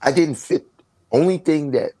I didn't fit. Only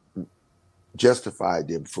thing that justified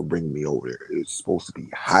them for bringing me over there is supposed to be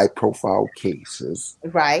high profile cases.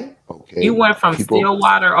 Right. You Okay. went from People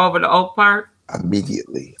Stillwater over to Oak Park?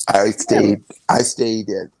 immediately. Really? I stayed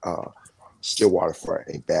at Stillwater for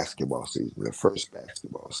a basketball season, the first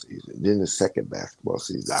basketball season. Then the second basketball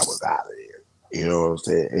season, I was out of there. You know what I'm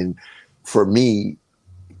saying? And for me,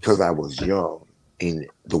 because I was young, and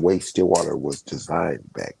the way Stillwater was designed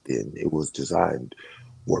back then, it was designed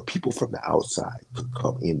where people from the outside could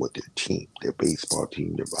come in with their team, their baseball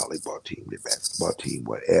team, their volleyball team, their basketball team,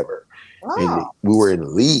 whatever. And Oh. we were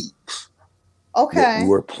in leagues that we Okay.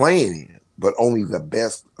 were playing in, but only the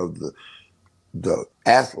best of the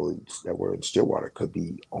athletes that were in Stillwater could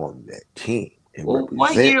be on that team and Well,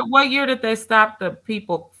 represent. what year did they stop the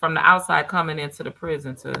people from the outside coming into the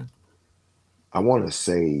prison to I want to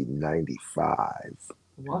say 95.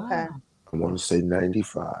 Okay. wow. I want to say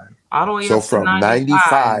 95. All the way So up to from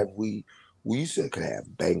 95. 95, we used to could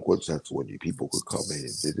have banquets. That's when people could come in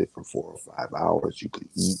and visit for 4 or 5 hours. You could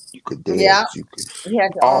eat, you could Yeah. dance, you could You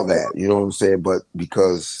had your all own. that. You know what I'm saying? But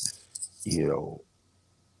because, you know,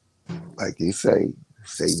 like you say,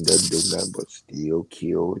 Satan doesn't do nothing but steal,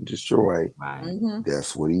 kill, and destroy. Right. Mm-hmm.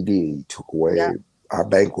 That's what he did. He took Yeah. away our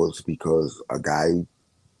banquets because a guy,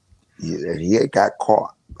 and he had got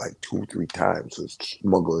caught like 2 or 3 times of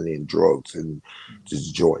smuggling in drugs and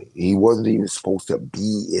just joint. He wasn't even supposed to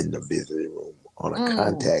be in the visiting room on a Mm.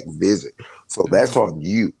 contact visit. So that's Mhm. on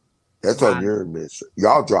you. That's on Right. your administration.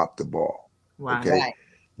 Y'all dropped the ball. Right. Okay. Right.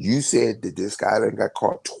 You said that this guy done got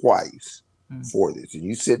caught twice Mm. for this. And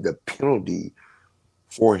you said the penalty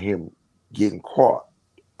for him getting caught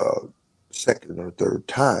second or third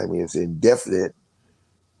time is indefinite.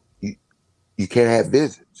 You, you can't have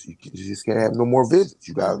visits. You just can't have no more visits.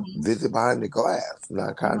 You got to Mm-hmm. visit behind the glass, Mm-hmm.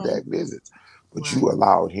 non-contact visits. But Right. you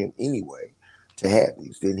allowed him anyway to have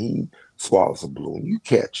these. Then he swallows a balloon. You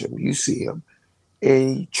catch him. You see him,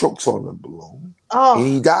 and he chokes on the balloon, and Oh,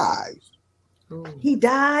 he dies. Ooh. he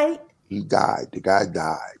died. He died. The guy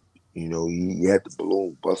died. You know, he had the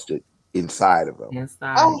balloon busted. inside of him.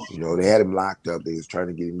 Inside. Oh, You know, they had him locked up. They was trying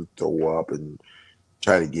to get him to throw up and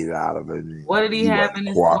try to get it out of him. What did he have in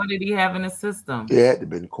his? What did he have in his system? It had to have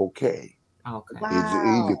been cocaine. Okay. wow. It's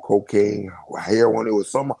either cocaine, heroin. It was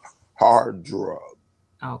some hard drug.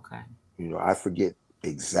 Okay. You know, I forget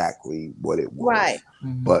exactly what it was. Right.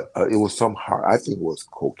 But it was some hard. I think it was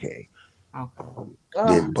cocaine. Okay.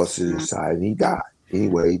 Then busted his side and he died.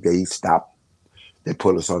 Anyway, they stopped. They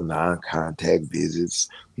put us on non-contact visits.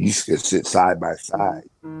 You could sit side by side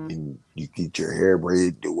and you get your hair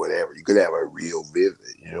braided, do whatever. You could have a real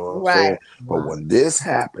visit, you know what I'm saying? But when this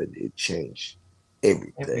happened, it changed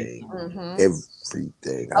everything.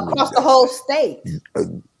 Everything. Across the whole state.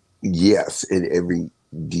 Yes, in every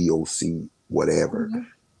DOC, whatever.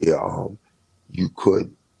 Yeah, you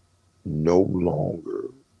could no longer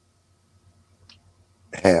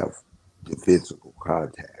have the physical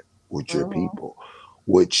contact with your people,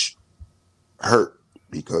 which hurt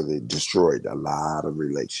because it destroyed a lot of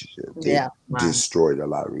relationships. Destroyed a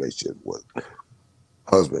lot of relationships with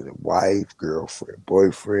husband and wife, girlfriend,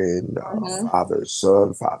 boyfriend, father,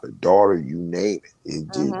 son, father, daughter, you name it.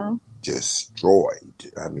 It did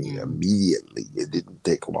destroyed. I mean, immediately. It didn't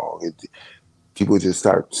take long. People just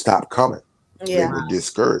stopped coming. They were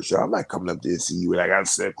discouraged. I'm not coming up there to see you and I got to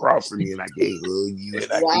sit across from you and I can't hug you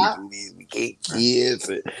and I can't do this. We can't kiss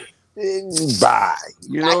and bye.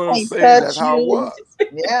 You know what I'm saying? That's how it was.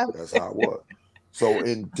 Yeah. That's how it was. So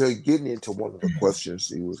getting into one of the questions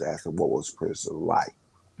he was asking, what was prison like?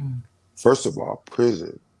 First of all,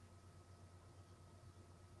 prison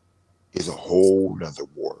is a whole nother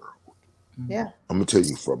world. Yeah. I'm going to tell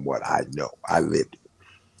you from what I know. I lived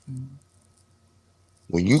it.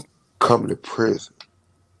 When you come to prison,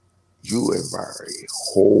 you embark a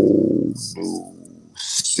whole new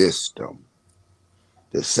system.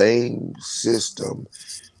 The same system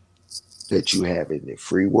that you have in the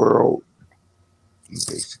free world, you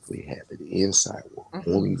basically have in the inside world.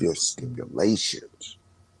 Only there's stipulations.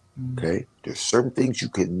 Okay? There's certain things you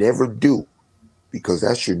can never do because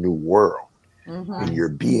that's your new world. And you're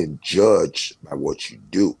being judged by what you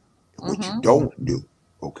do and what you don't do.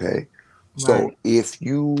 Okay? So if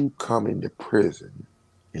you come into prison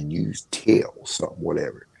and you tell something,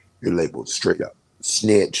 whatever, you're labeled straight up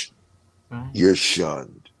snitch. You're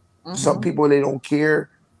shunned. Some people, they don't care.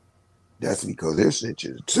 That's because they're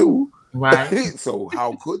snitches too. Right. So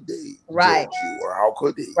how could they judge you, or how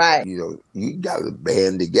could they? You know, you got to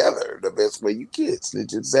band together the best way you can.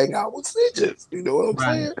 Snitches hang out with snitches. You know what I'm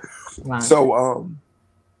saying? Right. So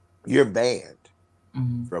you're banned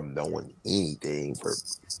from knowing anything, for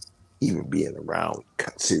even being around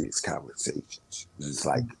serious conversations. It's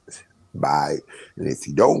like by, and if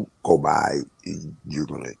you don't go by, you're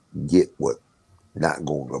gonna get what not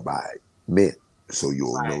going to go by meant. So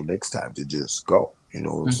you'll know next time to just go. You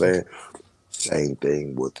know what I'm saying? Same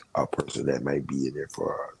thing with a person that might be in there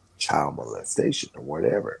for child molestation or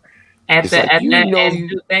whatever. And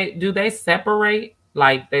do they separate?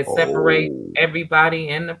 Like they separate everybody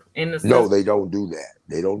in the system? No, they don't do that.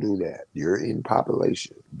 They don't do that. You're in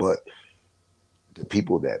population, but the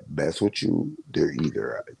people that mess with you, they're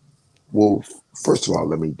either well, first of all,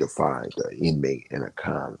 let me define the inmate and a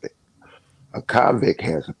convict. A convict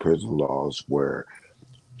has a prison laws where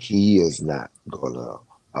he is not going to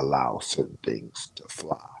allow certain things to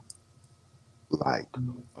fly. Like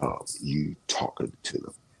you talking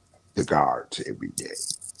to the guards every day.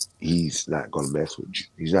 He's not going to mess with you.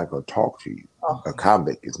 He's not going to talk to you. A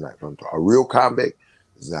convict is not going to talk. A real convict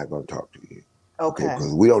is not going to talk to you. Okay.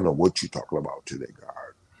 Because we don't know what you're talking about to the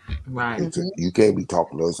guard. Right. You can't be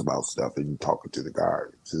talking to us about stuff and you talking to the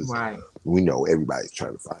guards. We know everybody's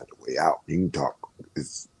trying to find a way out. You can talk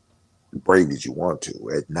as brave as you want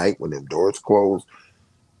to. At night when them doors close,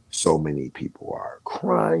 so many people are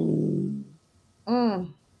crying.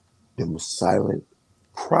 Them silent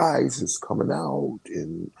cries is coming out.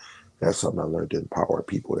 And that's something I learned to empower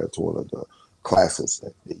people. That's one of the classes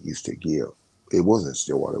that they used to give. It wasn't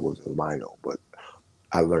Stillwater, it was in Lino, but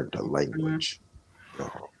I learned the language.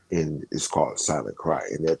 And it's called silent cry.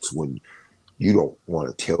 And that's when you don't want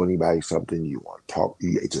to tell anybody something, you want to talk,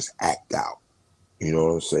 you just act out. You know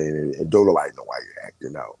what I'm saying? And don't nobody know why you're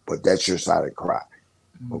acting out, but that's your silent cry.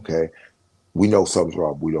 Okay? We know something's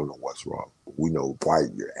wrong, we don't know what's wrong. We know why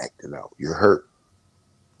you're acting out. You're hurt.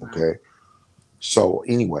 Okay? So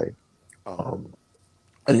anyway, an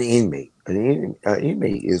inmate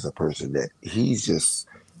is a person that he's just,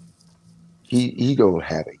 he don't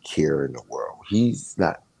have a care in the world. He's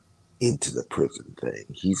not into the prison thing.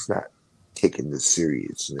 He's not taking the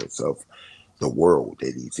seriousness of the world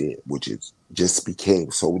that he's in, which is just became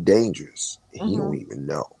so dangerous. He don't even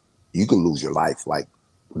know. You can lose your life like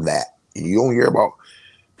that. And you don't hear about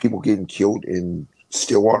people getting killed in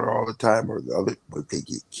Stillwater all the time or the other, but they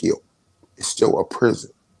get killed. It's still a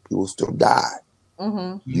prison. People still die.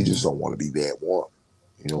 Mm-hmm. You just don't want to be that one.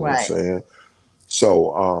 You know what I'm Right. saying?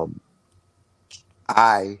 So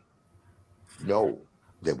I know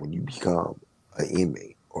that when you become an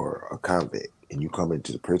inmate or a convict and you come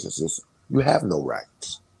into the prison system, you have no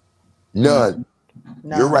rights. None.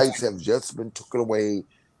 Your None. rights have just been taken away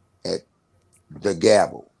at the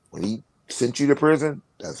gavel. When he sent you to prison,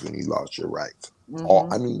 that's when you lost your rights.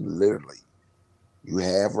 Mm-hmm. I mean, literally, you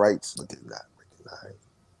have rights, but they're not recognized.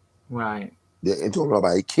 Right. And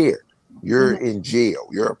nobody cared. You're Mm-hmm. in jail.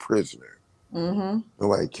 You're a prisoner. Mm-hmm.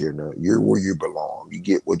 Nobody cared. No, you're where you belong. You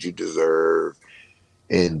get what you deserve.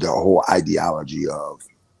 And the whole ideology of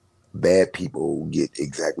bad people get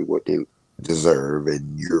exactly what they deserve,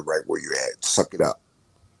 and you're right where you're at. Suck it up.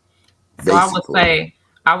 So Basically.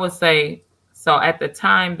 I would say, so at the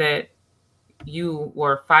time that you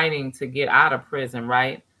were fighting to get out of prison,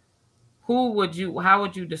 right? How would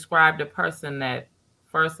you describe the person that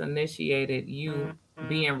first initiated you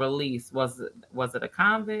being released? Was it a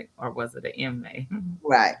convict or was it an inmate?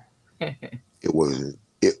 Right. It was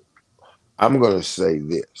it. I'm gonna say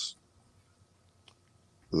this: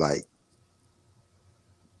 like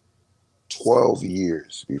 12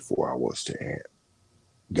 years before I was to have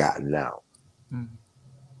gotten out. Mm-hmm.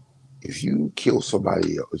 If you kill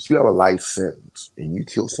somebody else, if you have a life sentence and you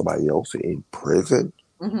kill somebody else in prison,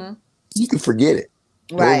 Mm-hmm. you can forget it.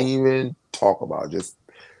 Don't Right. even talk about it. Just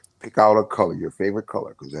pick out a color, your favorite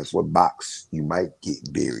color, because that's what box you might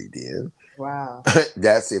get buried in. Wow.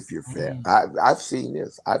 That's if you're fat. I've seen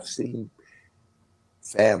this. I've seen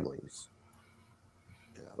families.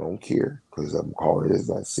 And I don't care because I'm calling it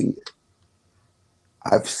as I see it.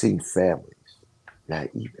 I've seen families not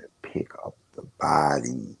even pick up the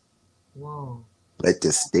body. Whoa. Let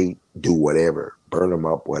the state do whatever, burn them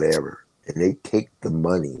up, whatever. And they take the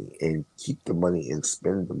money and keep the money and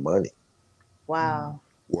spend the money. Wow.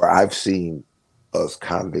 Where I've seen us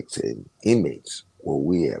convicts and inmates where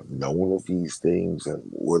we have known of these things, and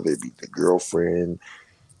whether it be the girlfriend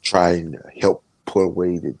trying to help put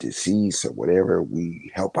away the disease or whatever,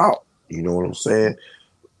 we help out. You know what I'm saying?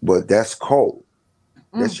 But that's cold.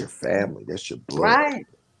 That's your family. That's your blood. Right.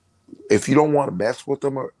 If you don't want to mess with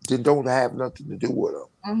them, then don't have nothing to do with them.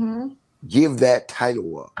 Mm-hmm. Give that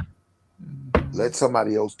title up. Mm-hmm. Let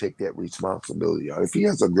somebody else take that responsibility. If he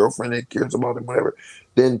has a girlfriend that cares about him, whatever,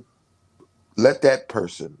 then let that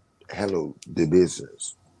person handle the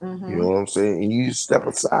business. Mm-hmm. You know what I'm saying? And you step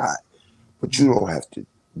aside. But you don't have to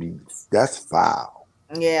be, that's foul.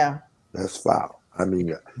 Yeah. That's foul. I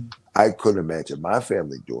mean, I couldn't imagine my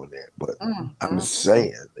family doing that, but I'm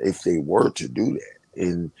saying if they were to do that,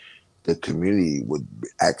 and the community would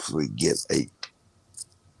actually get a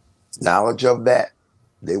knowledge of that,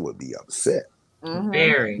 they would be upset. Mm-hmm.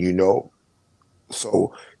 Very. You know?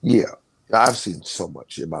 So, yeah, I've seen so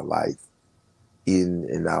much in my life in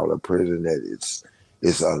and out of prison that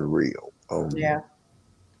it's unreal. Yeah.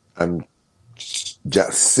 I'm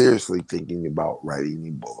just seriously thinking about writing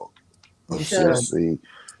a book. I'm You should. seriously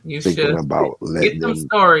You thinking should about get letting some them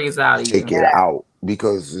stories out of you. take it out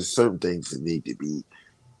because there's certain things that need to be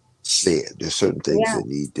said. There's certain things Yeah. that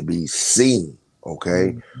need to be seen.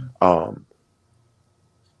 Okay. Mm-hmm.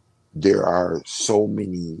 There are so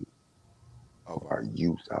many of our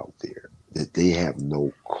youth out there that they have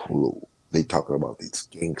no clue. They talking about this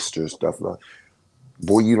gangster stuff.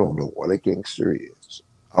 Boy, you don't know what a gangster is.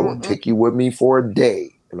 I will take you with me for a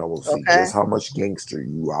day and I will see Okay. just how much gangster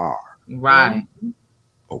you are. Right.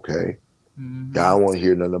 Okay. Mm-hmm. I don't want to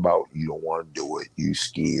hear nothing about you don't want to do it. You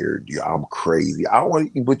scared. I'm crazy. I don't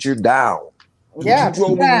want to, but you're down. Yeah. You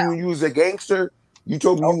told me you was a gangster. You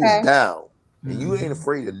told me you was Okay. down. And you Mm-hmm. ain't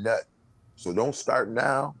afraid of nothing. So don't start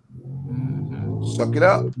now. Mm-hmm. Suck it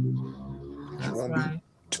up. You That's want to be right.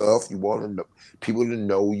 tough. You want to know, people to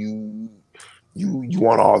know you. You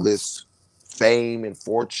want all this fame and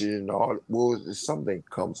fortune and all. Well, something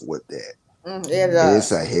comes with that. It And does.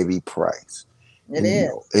 it's a heavy price. It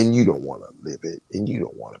is. And you don't want to live it and you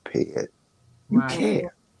don't want to pay it. You Right. can't.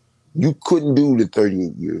 You couldn't do the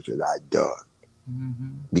 38 years that I done Mm-hmm.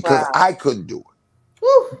 because Wow. I couldn't do it.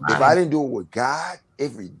 Whew. If I didn't do it with God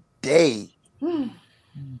every day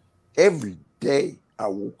I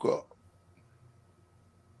woke up.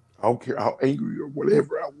 I don't care how angry or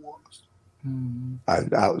whatever I was. Mm-hmm. I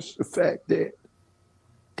acknowledged the fact that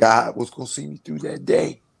God was going to see me through that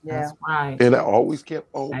day. Yeah. That's right. And I always kept,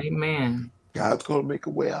 Amen. God's going to make a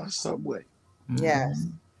way out of some way. Yes.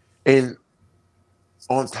 And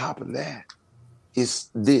on top of that, it's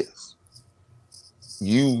this.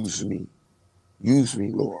 Use me,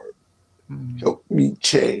 Lord. Help me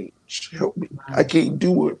change. Help me. I Right. can't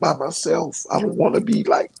do it by myself. I don't want to be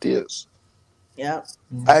like this. Yep.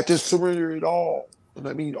 I Yeah. had to surrender it all. And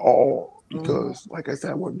I mean all, Mm-hmm. because like I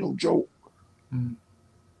said, I wasn't no joke. Mm.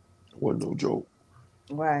 I wasn't no joke.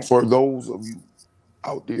 Right. For those of you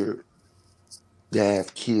out there that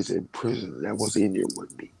have kids in prison that was in there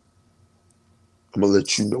with me, I'm gonna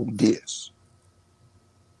let you know this.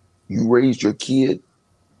 You raised your kid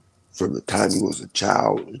from the time he was a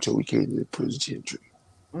child until he came to the penitentiary.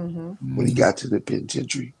 Mm-hmm. When he got to the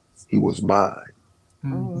penitentiary, he was mine.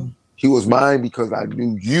 Mm-hmm. Mhm. He was mine because I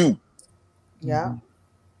knew you. Yeah. Mhm.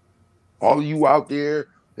 All of you out there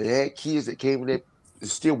that had kids that came in there in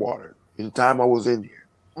Stillwater in the time I was in there.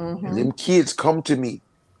 And Mm-hmm. them kids come to me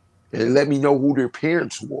and let me know who their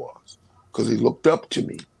parents was because they looked up to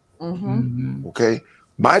me. Mm-hmm. Mhm. Okay.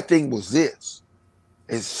 My thing was this.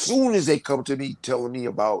 As soon as they come to me telling me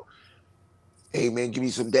about, hey man, give me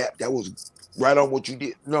some dap, that was right on what you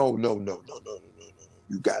did. No, no, no, no, no, no, no, no.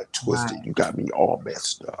 You got it twisted. Right. You got me all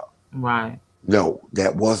messed up. Right. No,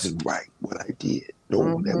 that wasn't right what I did. No,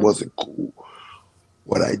 that Mm-hmm. wasn't cool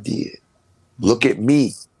what I did. Look at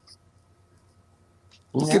me.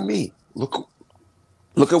 Look at Yeah. me.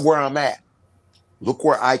 Look at where I'm at. Look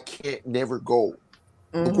where I can't never go.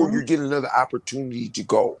 Look where Mm-hmm. you're getting another opportunity to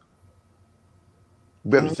go.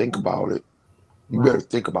 You better think Mm-hmm. about it. You better Right.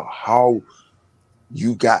 think about how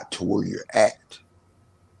you got to where you're at.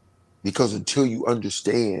 Because until you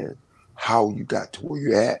understand how you got to where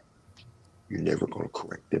you're at, you're never going to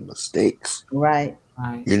correct the mistakes. Right.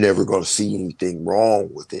 Right. You're never going to see anything wrong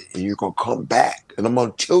with it. And you're going to come back. And I'm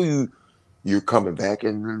going to tell you, you're coming back.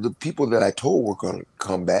 And the people that I told were going to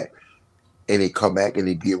come back, and they come back and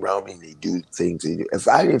they be around me and they do things. If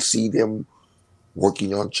I didn't see them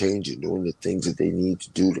working on change and doing the things that they need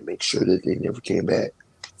to do to make sure that they never came back,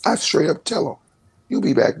 I straight up tell them, you'll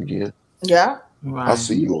be back again. Yeah. I'll Right.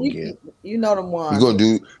 see you You, again. you, you know them ones. You're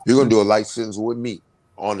gonna do a life sentence with me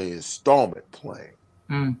on an installment plan.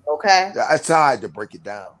 Mm. Okay. That's how I had to break it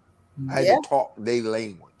down. I had Mm. Yeah. to talk their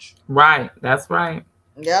language. Right. That's right.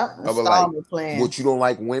 Yeah. I was like, Installment plan. what, you don't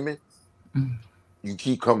like women? Mm. You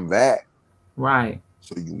keep coming back, Right.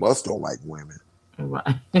 so you must don't like women.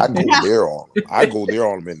 Right. I go there on them. I go there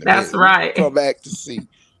on them in a That's minute. What you right. come back to see?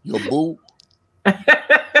 Your boo? And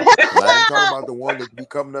I ain't talking about the one that be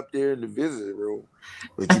coming up there in the visiting room,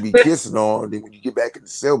 but you be kissing on. Then when you get back in the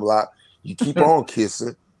cell block, you keep on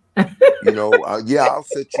kissing. Yeah, I'll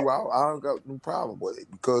set you out. I don't got no problem with it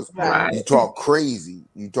because Right. Right. you talk crazy.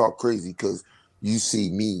 You talk crazy because you see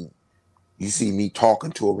me. You see me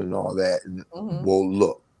talking to him and all that. And, Mm-hmm. well,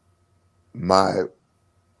 look, my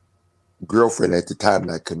girlfriend at the time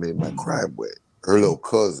that I committed my crime with, her little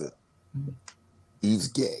cousin, he's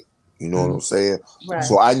gay. You know what I'm saying? Right.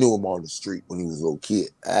 So I knew him on the street when he was a little kid.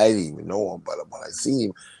 I didn't even know him, but when I seen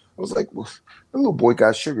him, I was like, well, the little boy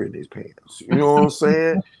got sugar in his pants. You know what I'm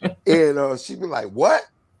saying? And she'd be like, what?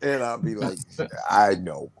 And I'd be like, I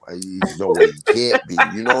know. There's no way he can't be.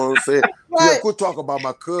 You know what I'm saying? Yeah, Right. quit talking about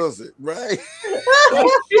my cousin, right?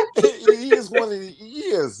 He is what he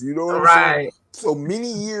is. You know what I'm saying? Right. So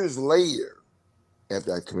many years later,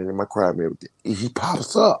 after I committed my crime, everything, he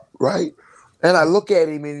pops up, right? And I look at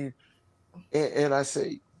him and I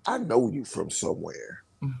say, I know you from somewhere.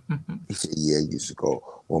 He said, yeah, I used to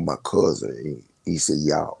go. Well, my cousin, he said,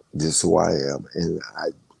 yeah, this is who I am. And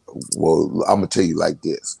I'm going to tell you like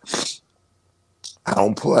this. I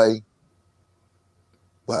don't play,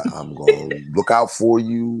 but I'm going to look out for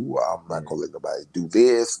you. I'm not going to let nobody do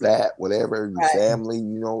this, that, whatever, your Right. family,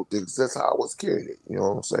 that's how I was carrying it. You know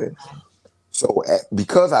what I'm saying? So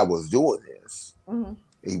because I was doing this, Mm-hmm.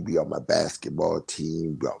 he'd be on my basketball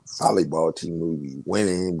team, be on volleyball team. We'd be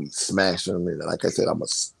winning, we smash them. And like I said, I'm a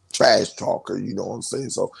trash talker, you know what I'm saying?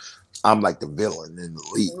 So I'm like the villain in the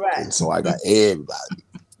league. Right. And so I got everybody,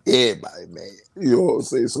 man. You know what I'm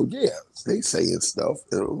saying? So yeah, they saying stuff.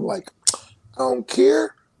 And I'm like, I don't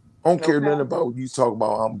care. I don't care nothing about you talking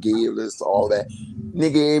about I'm gay, this, all that.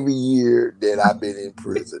 Nigga, every year that I've been in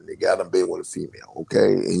prison, nigga, I done been with a female,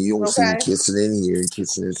 okay? And you don't see me Okay. kissing in here and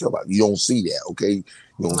kissing and stuff. You don't see that, okay? You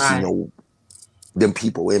don't see Right. them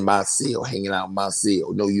people in my cell, hanging out in my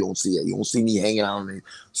cell. No, you don't see that. You don't see me hanging out in there.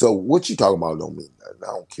 So what you talking about don't mean nothing. I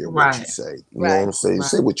don't care what you Right. say. You know Right. what I'm saying? Right.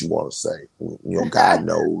 Say what you want to say. God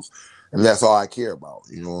knows. And that's all I care about.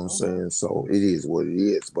 You know what I'm Mhm. saying? So it is what it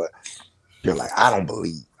is. But you're like, I don't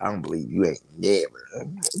believe you ain't never.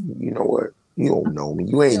 You know what? You don't know me.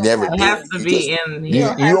 You You ain't don't never have It been has me. to You be just in you you here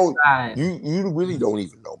don't you have don't inside. you really don't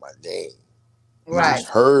even know my name. You right. just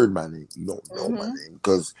heard my name. You don't know my Mm-hmm. name.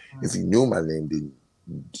 Because if you knew my name, then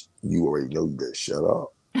you already know you better shut up.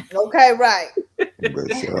 Okay, right. You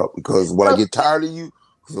better shut up because when I So, get tired of you,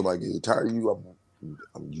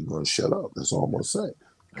 you gonna shut up. That's all I'm gonna say.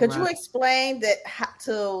 could you Right. explain that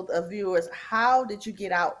to the viewers? How did you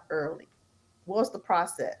get out early? What was the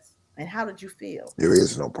process, and how did you feel? There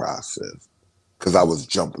is no process because I was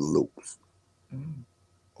jumping loops. Mm.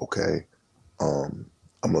 Okay.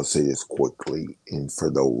 I'm gonna say this quickly, and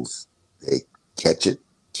for those that catch it,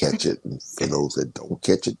 catch it, and for those that don't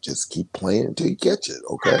catch it, just keep playing until you catch it.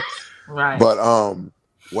 Okay. Right. But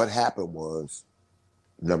what happened was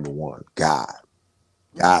number one, God.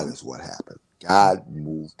 God Mhm. is what happened. God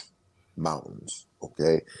moved mountains.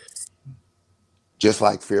 Okay. Just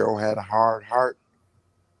like Pharaoh had a hard heart,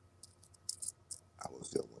 I was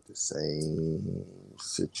dealing with the same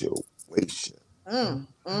situation. Mm,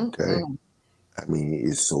 mm, Okay. mm. I mean,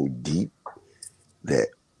 it's so deep that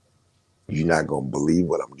you're not gonna believe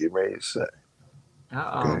what I'm getting ready to say. Okay.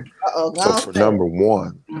 Uh-oh. Uh-oh, So don't for say it. number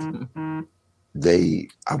one, Mm-hmm.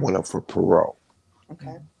 I went up for parole.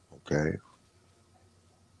 Okay. Okay.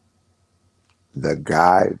 The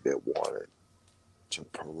guy that wanted to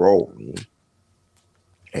parole me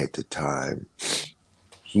at the time,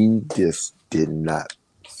 he just did not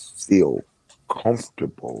feel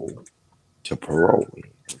comfortable to parole me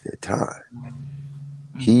at that time.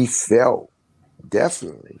 He felt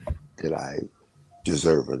definitely that I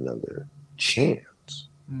deserve another chance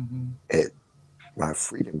Mm-hmm. at my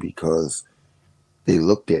freedom because they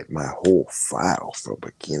looked at my whole file from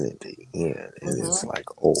beginning to end, and it's Mm-hmm. like,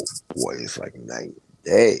 oh boy, it's like night and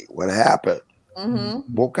day. What happened?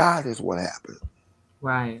 Mm-hmm. Well, God is what happened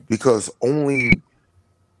Right. because only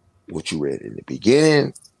what you read in the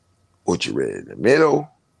beginning, what you read in the middle,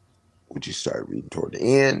 what you start reading toward the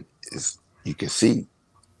end is you can see.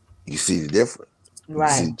 You see the difference. You see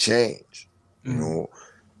Right. the change. You Mm. know,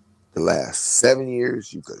 the last 7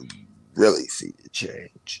 years, you could really see the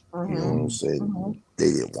change. You know what I'm Mm-hmm. Mm-hmm. saying?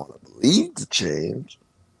 They didn't want to believe the change.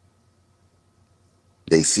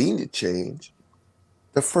 They seen the change.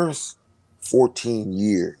 The first 14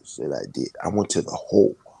 years that I did, I went to the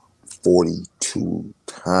whole 42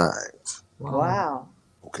 times. Whoa. Wow.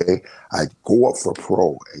 Okay. I go up for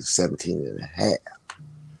parole at 17 and a half.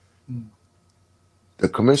 Mm. The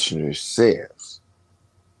commissioner says,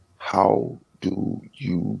 how do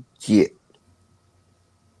you get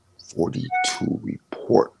 42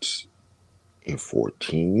 reports in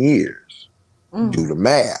 14 years? Do Mm. the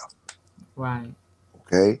math. Right.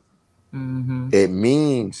 Okay. Mm-hmm. It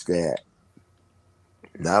means that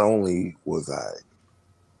not only was I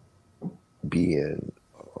being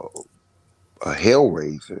a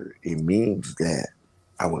hellraiser, it means that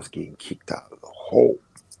I was getting kicked out of the hole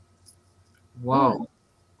Mm. Whoa. Mm.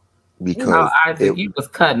 Oh, because Isaac, you was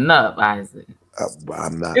cutting up, Isaac.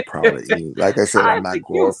 I'm not proud of any. Like I said, I'm not Isaac, you.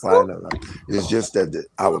 glorifying it. It's just that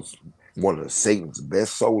I was one of Satan's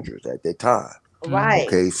best soldiers at that time. Mm-hmm. Right.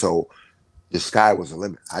 Okay, so the sky was the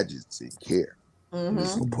limit. I just didn't care. I'm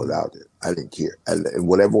just Mm-hmm. gonna put it out there. I didn't care, and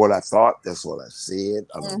whatever what I thought, that's what I said.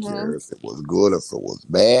 I don't Mm-hmm. care if it was good or if it was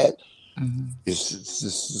bad. Mm-hmm. It's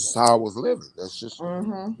just how I was living. That's just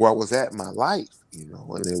Mm-hmm. where I was at in my life, and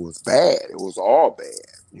it was bad. It was all bad.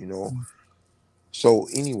 So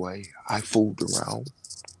anyway, I fooled around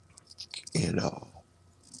and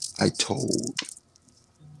I told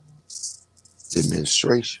the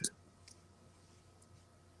administration,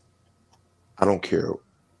 I don't care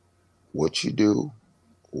what you do,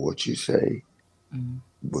 what you say, Mm-hmm.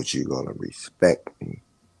 but you're gonna respect me.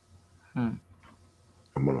 Hmm.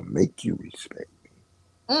 I'm gonna make you respect.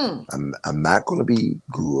 Mm. I'm not gonna be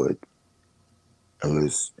good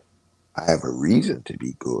unless I have a reason to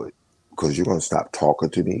be good. Because you're gonna stop talking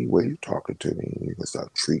to me the way you're talking to me. You're gonna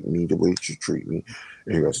stop treating me the way you treat me.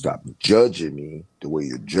 And you're gonna stop judging me the way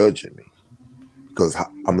you're judging me. Because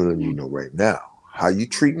I'm letting you know right now, how you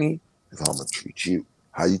treat me is how I'm gonna treat you.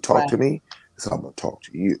 How you talk Right. to me is how I'm gonna talk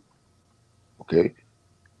to you. Okay?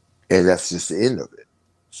 And that's just the end of it.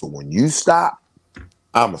 So when you stop,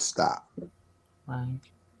 I'ma stop. Right.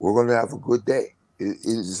 We're gonna have a good day.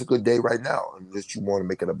 It's a good day right now, unless you want to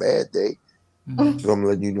make it a bad day. Mm-hmm. So I'm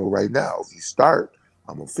letting you know right now. If you start,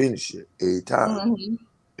 I'm gonna finish it every time, Mm-hmm.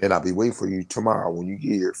 and I'll be waiting for you tomorrow when you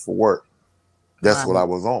get here for work. That's Right. what I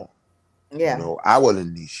was on. Yeah. I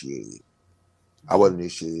wasn't initiated. I wasn't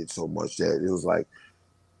initiated so much that it was like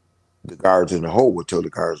the guards in the hole would tell the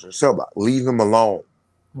guards themselves, leave him alone.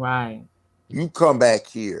 Right. You come back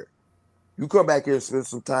here. You come back here and spend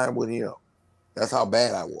some time with him. That's how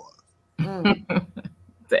bad I was. Mm.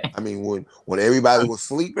 Dang. I mean, when everybody was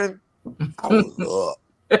sleeping, I was up.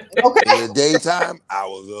 In Okay. the daytime, I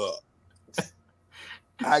was up.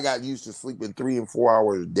 I got used to sleeping 3 and 4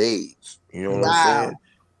 hours days. You know what I'm Wow. saying?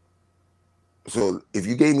 So if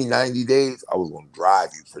you gave me 90 days, I was going to drive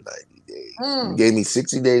you for 90 days. If you gave me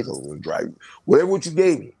 60 days, I was going to drive you. Whatever what you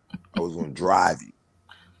gave me, I was going to drive you.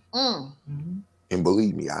 Mm-hmm. And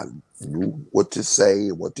believe me, I knew what to say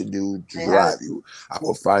and what to do to drive you. I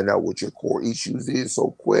will find out what your core issues is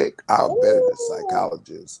so quick. I'll better the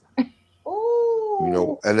psychologist. You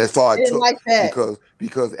know, and that's all I didn't took like that.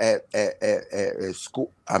 because at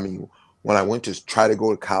school, I mean, when I went to try to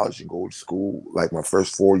go to college and go to school, like my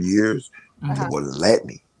first 4 years, they wouldn't let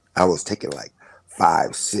me. I was taking like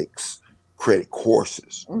 5, 6 credit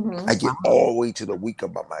courses. I get all the way to the week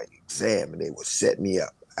of my exam, and they would set me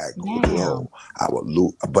up. I go to the hole. I would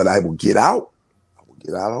lose, but I would get out. I would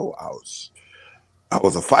get out. I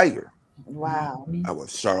was a fighter. Wow. I would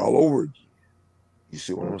start all over again. You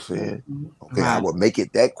see what I'm saying? Okay, I Right. would make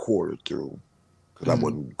it that quarter through because I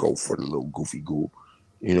wouldn't go for the little goofy goo.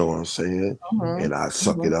 You know what I'm saying? And I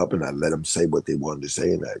suck it up and I let them say what they wanted to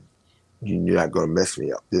say, and you're not gonna mess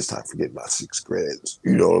me up this time. Forget my 6 credits.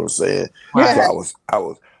 You know what I'm saying? Right. So I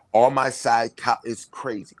was all my it's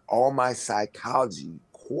crazy. All my psychology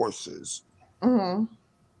courses,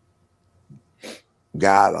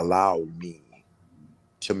 God allowed me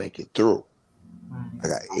to make it through. I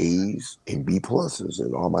got A's and B pluses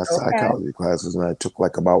in all my psychology classes, and I took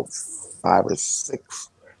like about 5 or 6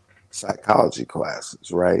 psychology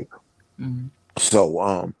classes, right? Mm-hmm.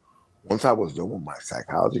 So once I was done with my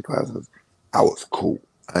psychology classes, I was cool.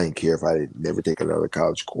 I didn't care if I didn't never take another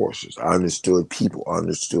college courses. I understood people,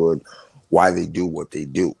 understood why they do what they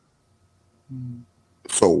do.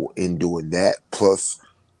 So in doing that, plus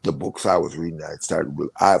the books I was reading,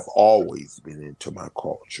 I've always been into my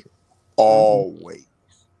culture. Always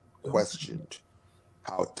questioned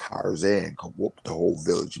how Tarzan could whoop the whole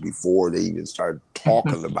village before they even started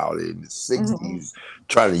talking about it in the 60s,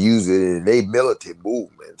 trying to use it in their militant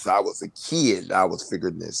movements. I was a kid. I was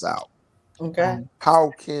figuring this out. Okay.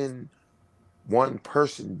 How can one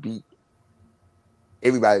person beat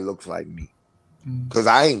everybody looks like me? Because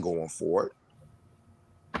I ain't going for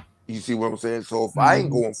it. You see what I'm saying? So if I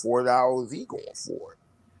ain't going for it, how is he going for it?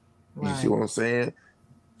 You see what I'm saying?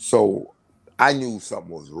 So I knew something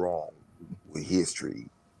was wrong with history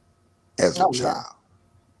as a child.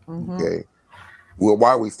 Okay. Well, why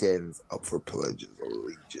are we standing up for pledges of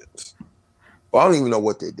allegiance? Well, I don't even know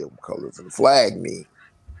what they did with colors and the flag mean.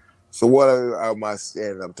 So what am I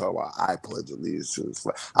standing up talking about? I pledge allegiance to this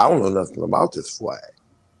flag. I don't know nothing about this flag.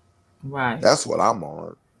 Right. That's what I'm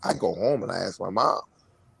on. I go home and I ask my mom,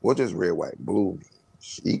 what does red, white, and blue mean?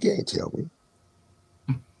 She can't tell me.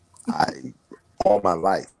 I all my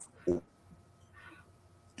life do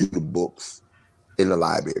the books in the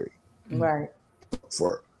library. Right.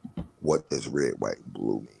 For what does red, white, and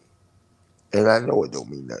blue mean? And I know it don't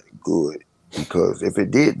mean nothing good, because if it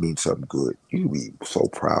did mean something good, you'd be so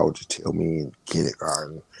proud to tell me in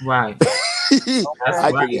kindergarten. Right.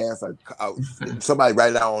 I could ask somebody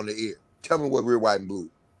right now on the ear, tell me what red, white, and blue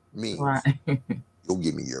means. Right. You'll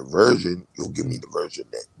give me your version. You'll give me the version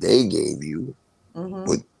that they gave you.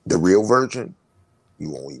 But the real version, you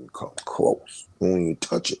won't even come close. You won't even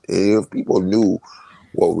touch it. And if people knew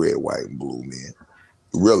what red, white, and blue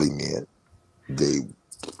really meant, they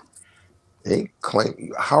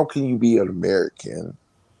claim. How can you be an American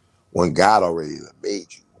when God already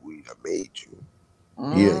made you who He made you?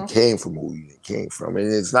 You didn't came from who you came from,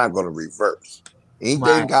 and it's not going to reverse.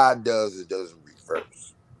 Anything God does, it doesn't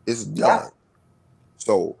reverse. It's done.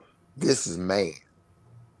 So this is man.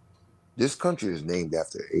 This country is named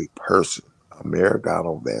after a person,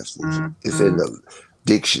 Americano Vespucci. It's in the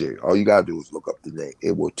dictionary. All you gotta do is look up the name.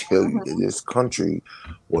 It will tell you that this country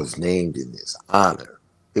was named in his honor.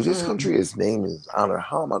 If this country is named in his honor,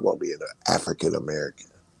 how am I going to be an African American?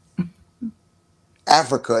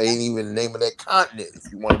 Africa ain't even the name of that continent.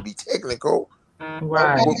 If you want to be technical,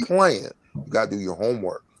 Right. we're playing. You got to do your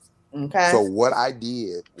homework. Okay. So what I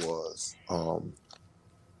did was,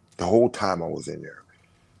 the whole time I was in there,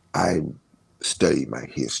 I studied my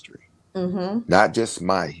history. Not just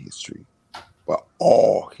my history, but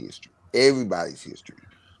all history, everybody's history.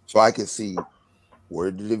 So I could see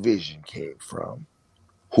where the division came from,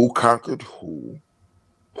 who conquered who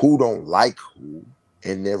don't like who,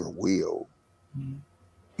 and never will.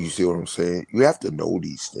 You see what I'm saying? You have to know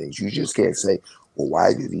these things. You just can't say, well,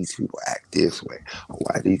 why do these people act this way? Or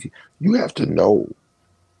you have to know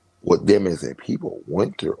what them as a people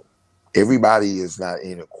went through. Everybody is not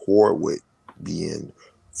in accord with being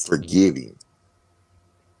forgiving,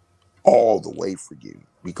 all the way forgiving.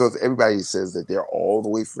 Because everybody says that they're all the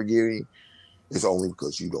way forgiving, it's only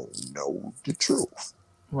because you don't know the truth.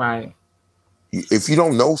 Right. If you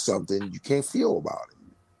don't know something, you can't feel about it.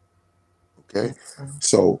 Okay?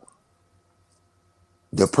 So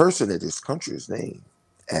The person that this country is named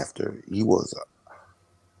after, he was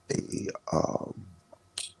a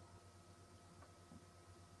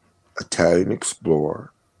Italian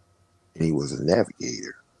explorer, and he was a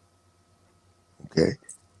navigator. Okay,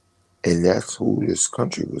 and that's who this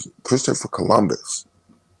country was. Christopher Columbus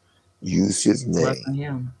used his It wasn't name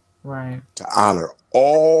him. Right. to honor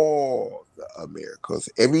all the Americas.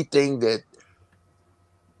 Everything that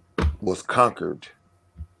was conquered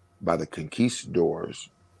by the conquistadors,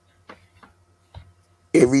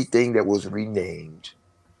 everything that was renamed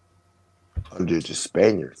under the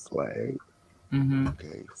Spaniard flag, Mm-hmm.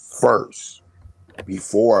 okay, first,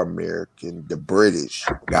 before the British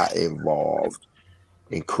got involved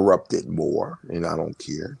and corrupted more, and I don't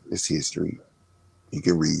care. It's history. You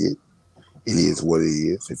can read it. It is what it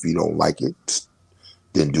is. If you don't like it,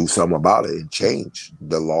 then do something about it and change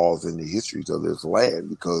the laws and the histories of this land,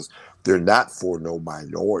 because they're not for no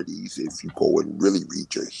minorities. If you go and really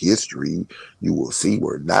read your history, you will see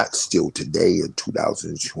we're not still today in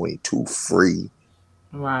 2022 free.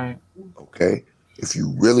 Right. Okay. If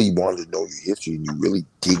you really want to know your history and you really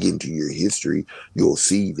dig into your history, you'll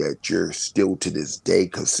see that you're still to this day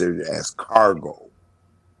considered as cargo.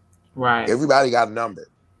 Right. Everybody got a number.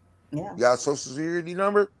 Yeah. You got a social security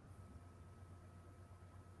number?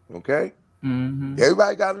 Okay. Mm-hmm.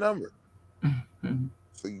 Everybody got a number. Mm-hmm.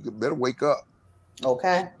 So you better wake up.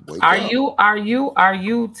 Okay. Wake Are up.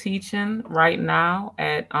 you teaching right now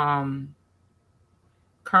at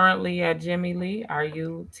currently at Jimmy Lee? Are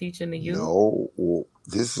you teaching the youth? No, well,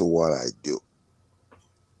 this is what I do.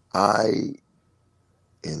 I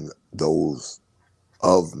and those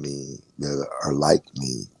of me that are like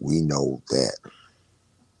me, we know that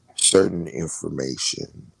certain information,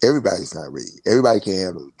 everybody's not ready. Everybody can't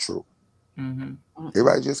handle the truth. Mm-hmm.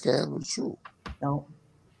 Everybody just can't handle the truth. No.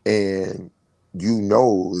 And you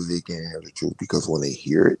know they can't handle the truth because when they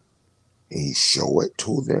hear it and you show it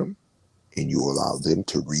to them and you allow them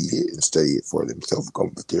to read it and study it for themselves,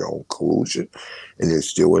 come to their own conclusion, and they're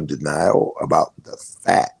still in denial about the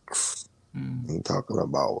facts. Mm-hmm. We're talking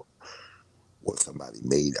about what somebody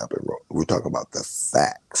made up and wrote. We're talking about the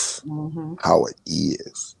facts, Mm-hmm. how it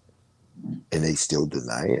is, and they still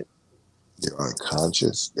deny it. They're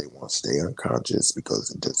unconscious. They want to stay unconscious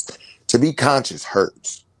because to be conscious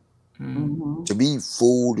hurts. Mm-hmm. To be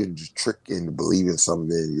fooled and tricked into believing something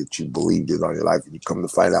that you believed in all your life, and you come to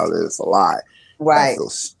find out that it's a lie, Right. you feel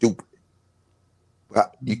stupid.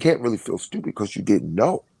 But you can't really feel stupid because you didn't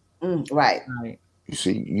know. Right. Right. You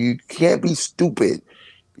see, you can't be stupid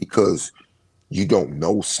because you don't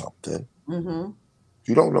know something. Mm-hmm.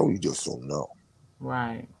 You don't know, you just don't know.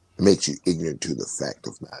 Right. It makes you ignorant to the fact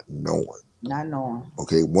of not knowing. Not knowing.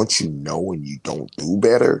 Okay, once you know and you don't do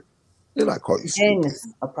better, they're not call you Then stupid. it's a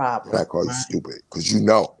They're problem. not call you Right. stupid because you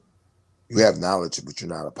know. You have knowledge, but you're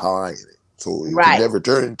not applying it. So it can Right. never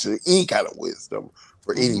turn into any kind of wisdom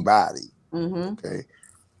for Mhm. anybody. Mm-hmm. Okay.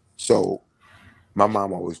 So my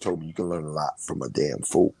mom always told me you can learn a lot from a damn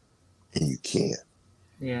fool. And you can.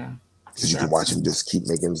 Yeah. Because you can watch him just keep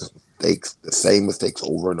making mistakes, the same mistakes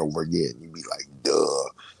over and over again. You'd be like, duh.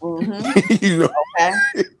 Mm-hmm. You know.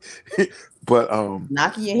 Okay. But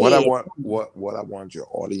Knocking your what I head. want what I want your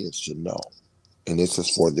audience to know, and this is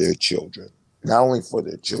for their children, not only for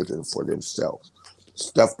their children, for themselves,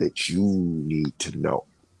 stuff that you need to know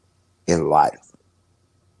in life.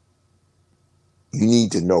 You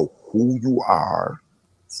need to know who you are,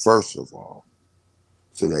 first of all,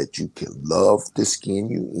 so that you can love the skin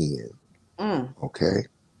you in, Mm. okay?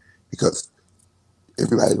 Because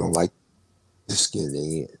everybody don't like the skin they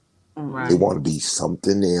in. Mm-hmm. Right. They want to be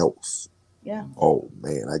something else. Yeah. Oh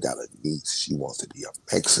man, I got a niece. She wants to be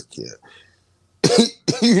a Mexican.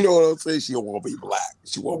 You know what I'm saying? She don't want to be black.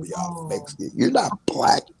 She want to be Oh. a Mexican. You're not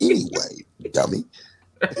black anyway, dummy.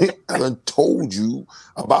 I done told you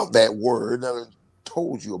about that word. I done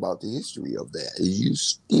told you about the history of that. And you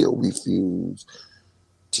still refuse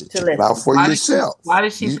to check it out listen. for yourself. Why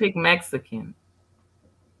did she pick Mexican?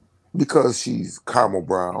 Because she's caramel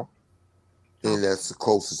brown, and that's the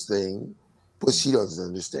closest thing. But she doesn't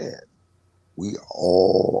understand. We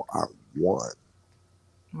all are one.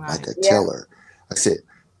 Right. Like I Yeah. tell her, I said,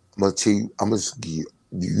 I'm gonna tell you, I'm gonna give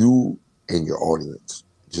you and your audience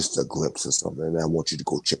just a glimpse of something, and I want you to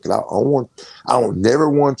go check it out. I don't never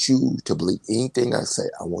want you to believe anything I say.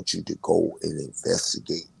 I want you to go and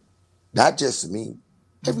investigate, not just me,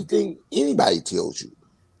 everything anybody tells you.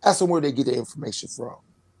 Ask them where they get the information from.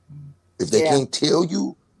 If they Yeah. can't tell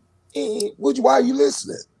you, why are you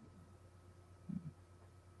listening?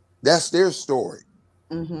 That's their story.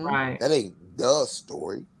 Mm-hmm. Right. That ain't the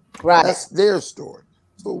story. Right. That's their story.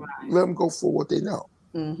 So Right. let them go for what they know.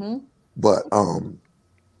 Mm-hmm. But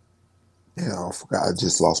Yeah, I forgot. I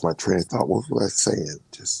just lost my train of thought. What was I saying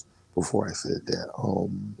just before I said that?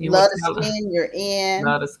 You would Love the tell her, skin you're in.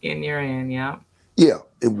 love the skin you're in. Yeah. Yeah,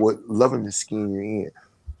 and what loving the skin you're in.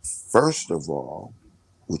 First of all,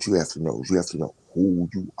 what you have to know is you have to know who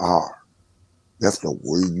you are. You have to know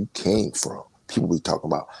where you came from. People be talking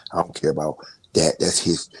about, I don't care about that.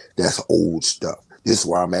 That's old stuff. This is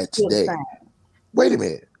where I'm at Feel the today. same. Wait a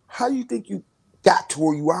minute. How do you think you got to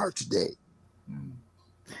where you are today? Mm.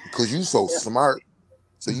 Because you so Yep. smart.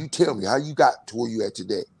 So you tell me how you got to where you at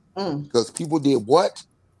today. Mm, Because people did what?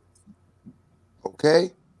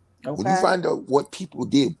 Okay? When you okay. find out what people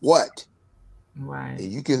did what, Right.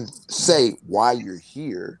 and you can say why you're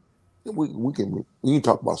here, then we can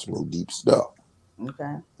talk about some real deep stuff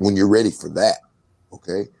Okay. when you're ready for that.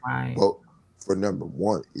 Okay? Right. But for number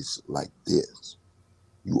one, it's like this.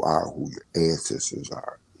 You are who your ancestors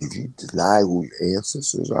are. If you deny who your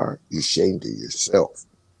ancestors are, you're ashamed of yourself.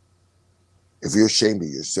 If you're ashamed of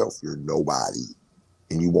yourself, you're nobody.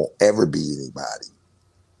 And you won't ever be anybody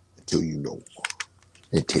until you know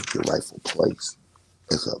and take your rightful place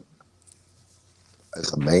as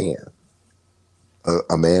a man,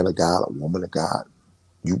 a man of God, a woman of God.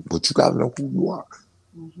 But you gotta know who you are.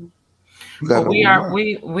 Hmm. You Well, gotta know we who you are are.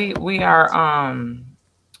 we are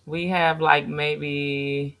we have like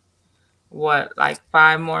maybe what, like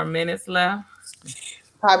 5 more minutes left.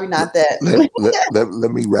 Probably Let, not that.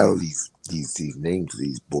 let me rattle these names of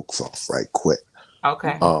these books off right quick.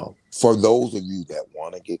 Okay. For those of you that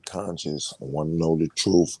want to get conscious, want to know the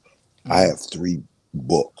truth, I Mhm. have 3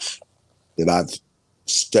 books that I've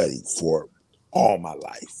studied for all my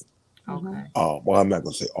life. Hmm. Okay. Well, I'm not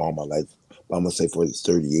gonna say all my life, but I'm gonna say for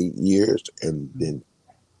 38 years, and then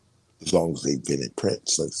as long as they've been in print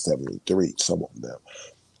since '73, some of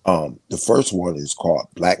them. The first one is called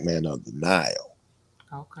Black Man of the Nile.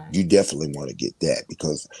 Okay. You definitely want to get that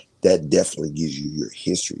because that definitely gives you your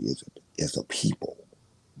history as a people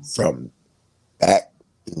from back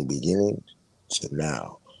in the beginning to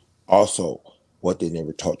now. Also, what they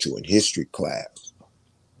never taught you in history class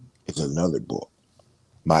is another book.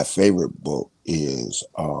 My favorite book is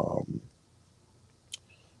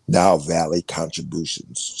Now Valley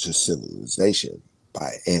Contributions to Civilization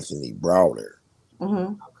by Anthony Browder.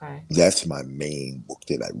 Hmm. Okay. That's my main book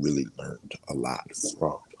that I really learned a lot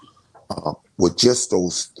from. With just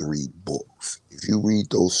those 3 books, if you read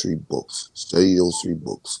those 3 books, study those 3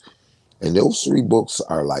 books, and those 3 books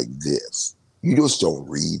are like this. You just don't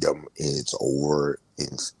read them and it's over.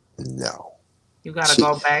 No. You got to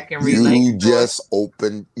go back and relate You to it. just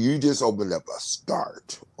opened up a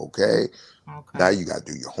start. Okay. Now Okay. you gotta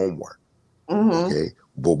do your homework. Hmm. Okay.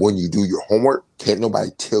 But when you do your homework, can't nobody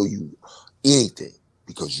tell you anything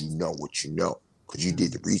because you know what you know, because you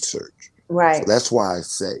did the research. So Right. that's why I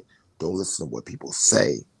say don't listen to what people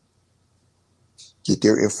say. Get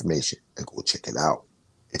their information and go check it out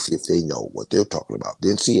and see if they know what they're talking about.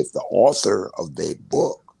 Then see if the author of their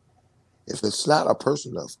book, if it's not a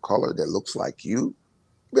person of color that looks like you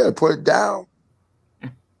better put it down.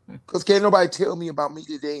 Because can't nobody tell me about me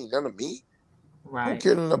today. Ain't none of me. I don't Right.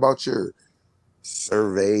 care nothing about your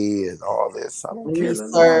survey and all this. I don't care nothing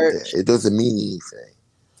about that. Research. It doesn't mean anything.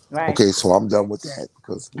 Right. Okay, so I'm done with that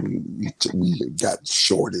because we got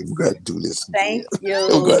shorted. We got to do this again. Thank We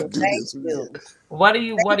got you. to do Thank this again. you. What Thank do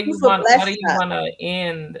you you for want, what do blessing you us. want to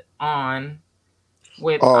end on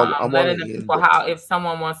with I want letting the to people, end. how, if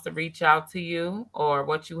someone wants to reach out to you or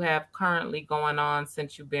what you have currently going on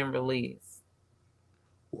since you've been released?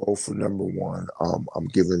 Well, for number one, I'm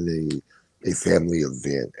giving a family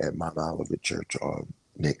event at Mount Oliver Church on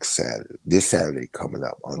next Saturday. This Saturday coming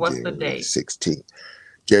up on What's the January the date? 16th.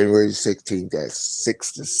 January the 16th at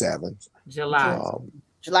 6 to 7. July. June, Um,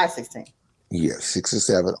 July 16th. yeah, 6 to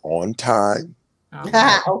 7 on time.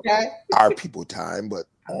 Okay. Okay. Our people time, but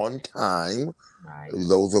on time. Right.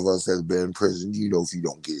 Those of us that's been in prison, if you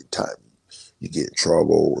don't get in time, you get in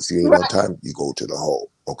trouble. If you ain't on Right. time, you go to the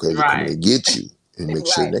hole. Okay, they come in Right. and get you and make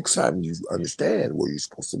sure Right. next time you understand where you're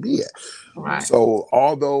supposed to be at. Hmm. Right. So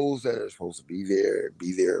all those that are supposed to be there,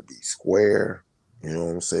 be square. You know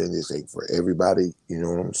what I'm saying? This ain't for everybody. You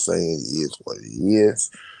know what I'm saying? It is what it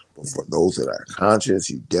is. But for those that are conscious,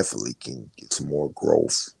 you definitely can get some more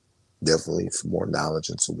growth, definitely some more knowledge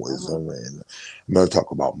and some Hmm. wisdom. And I'm gonna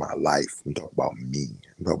talk about my life. I'm talking about me.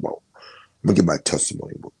 I'm gonna give my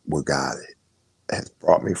testimony where God has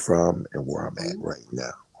brought me from and where I'm at Hmm. right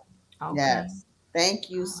now. Okay. Yes. Thank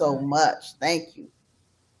you All so much. Thank you.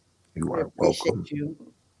 You We are appreciate welcome.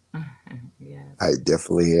 you. right. Yes. I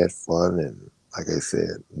definitely had fun, and like I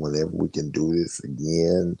said, whenever we can do this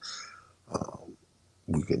again, um,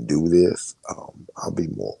 we can do this. I'll be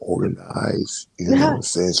more organized, you know what I'm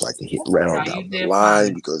saying? So I can hit round No, you down the did line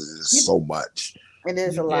fine. because there's so much. It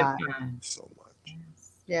is You a did lot. fine. So much.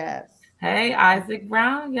 Yes. Hey, Isaac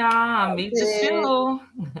Brown, y'all. Meet the Okay. shoe.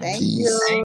 Thank Peace. you.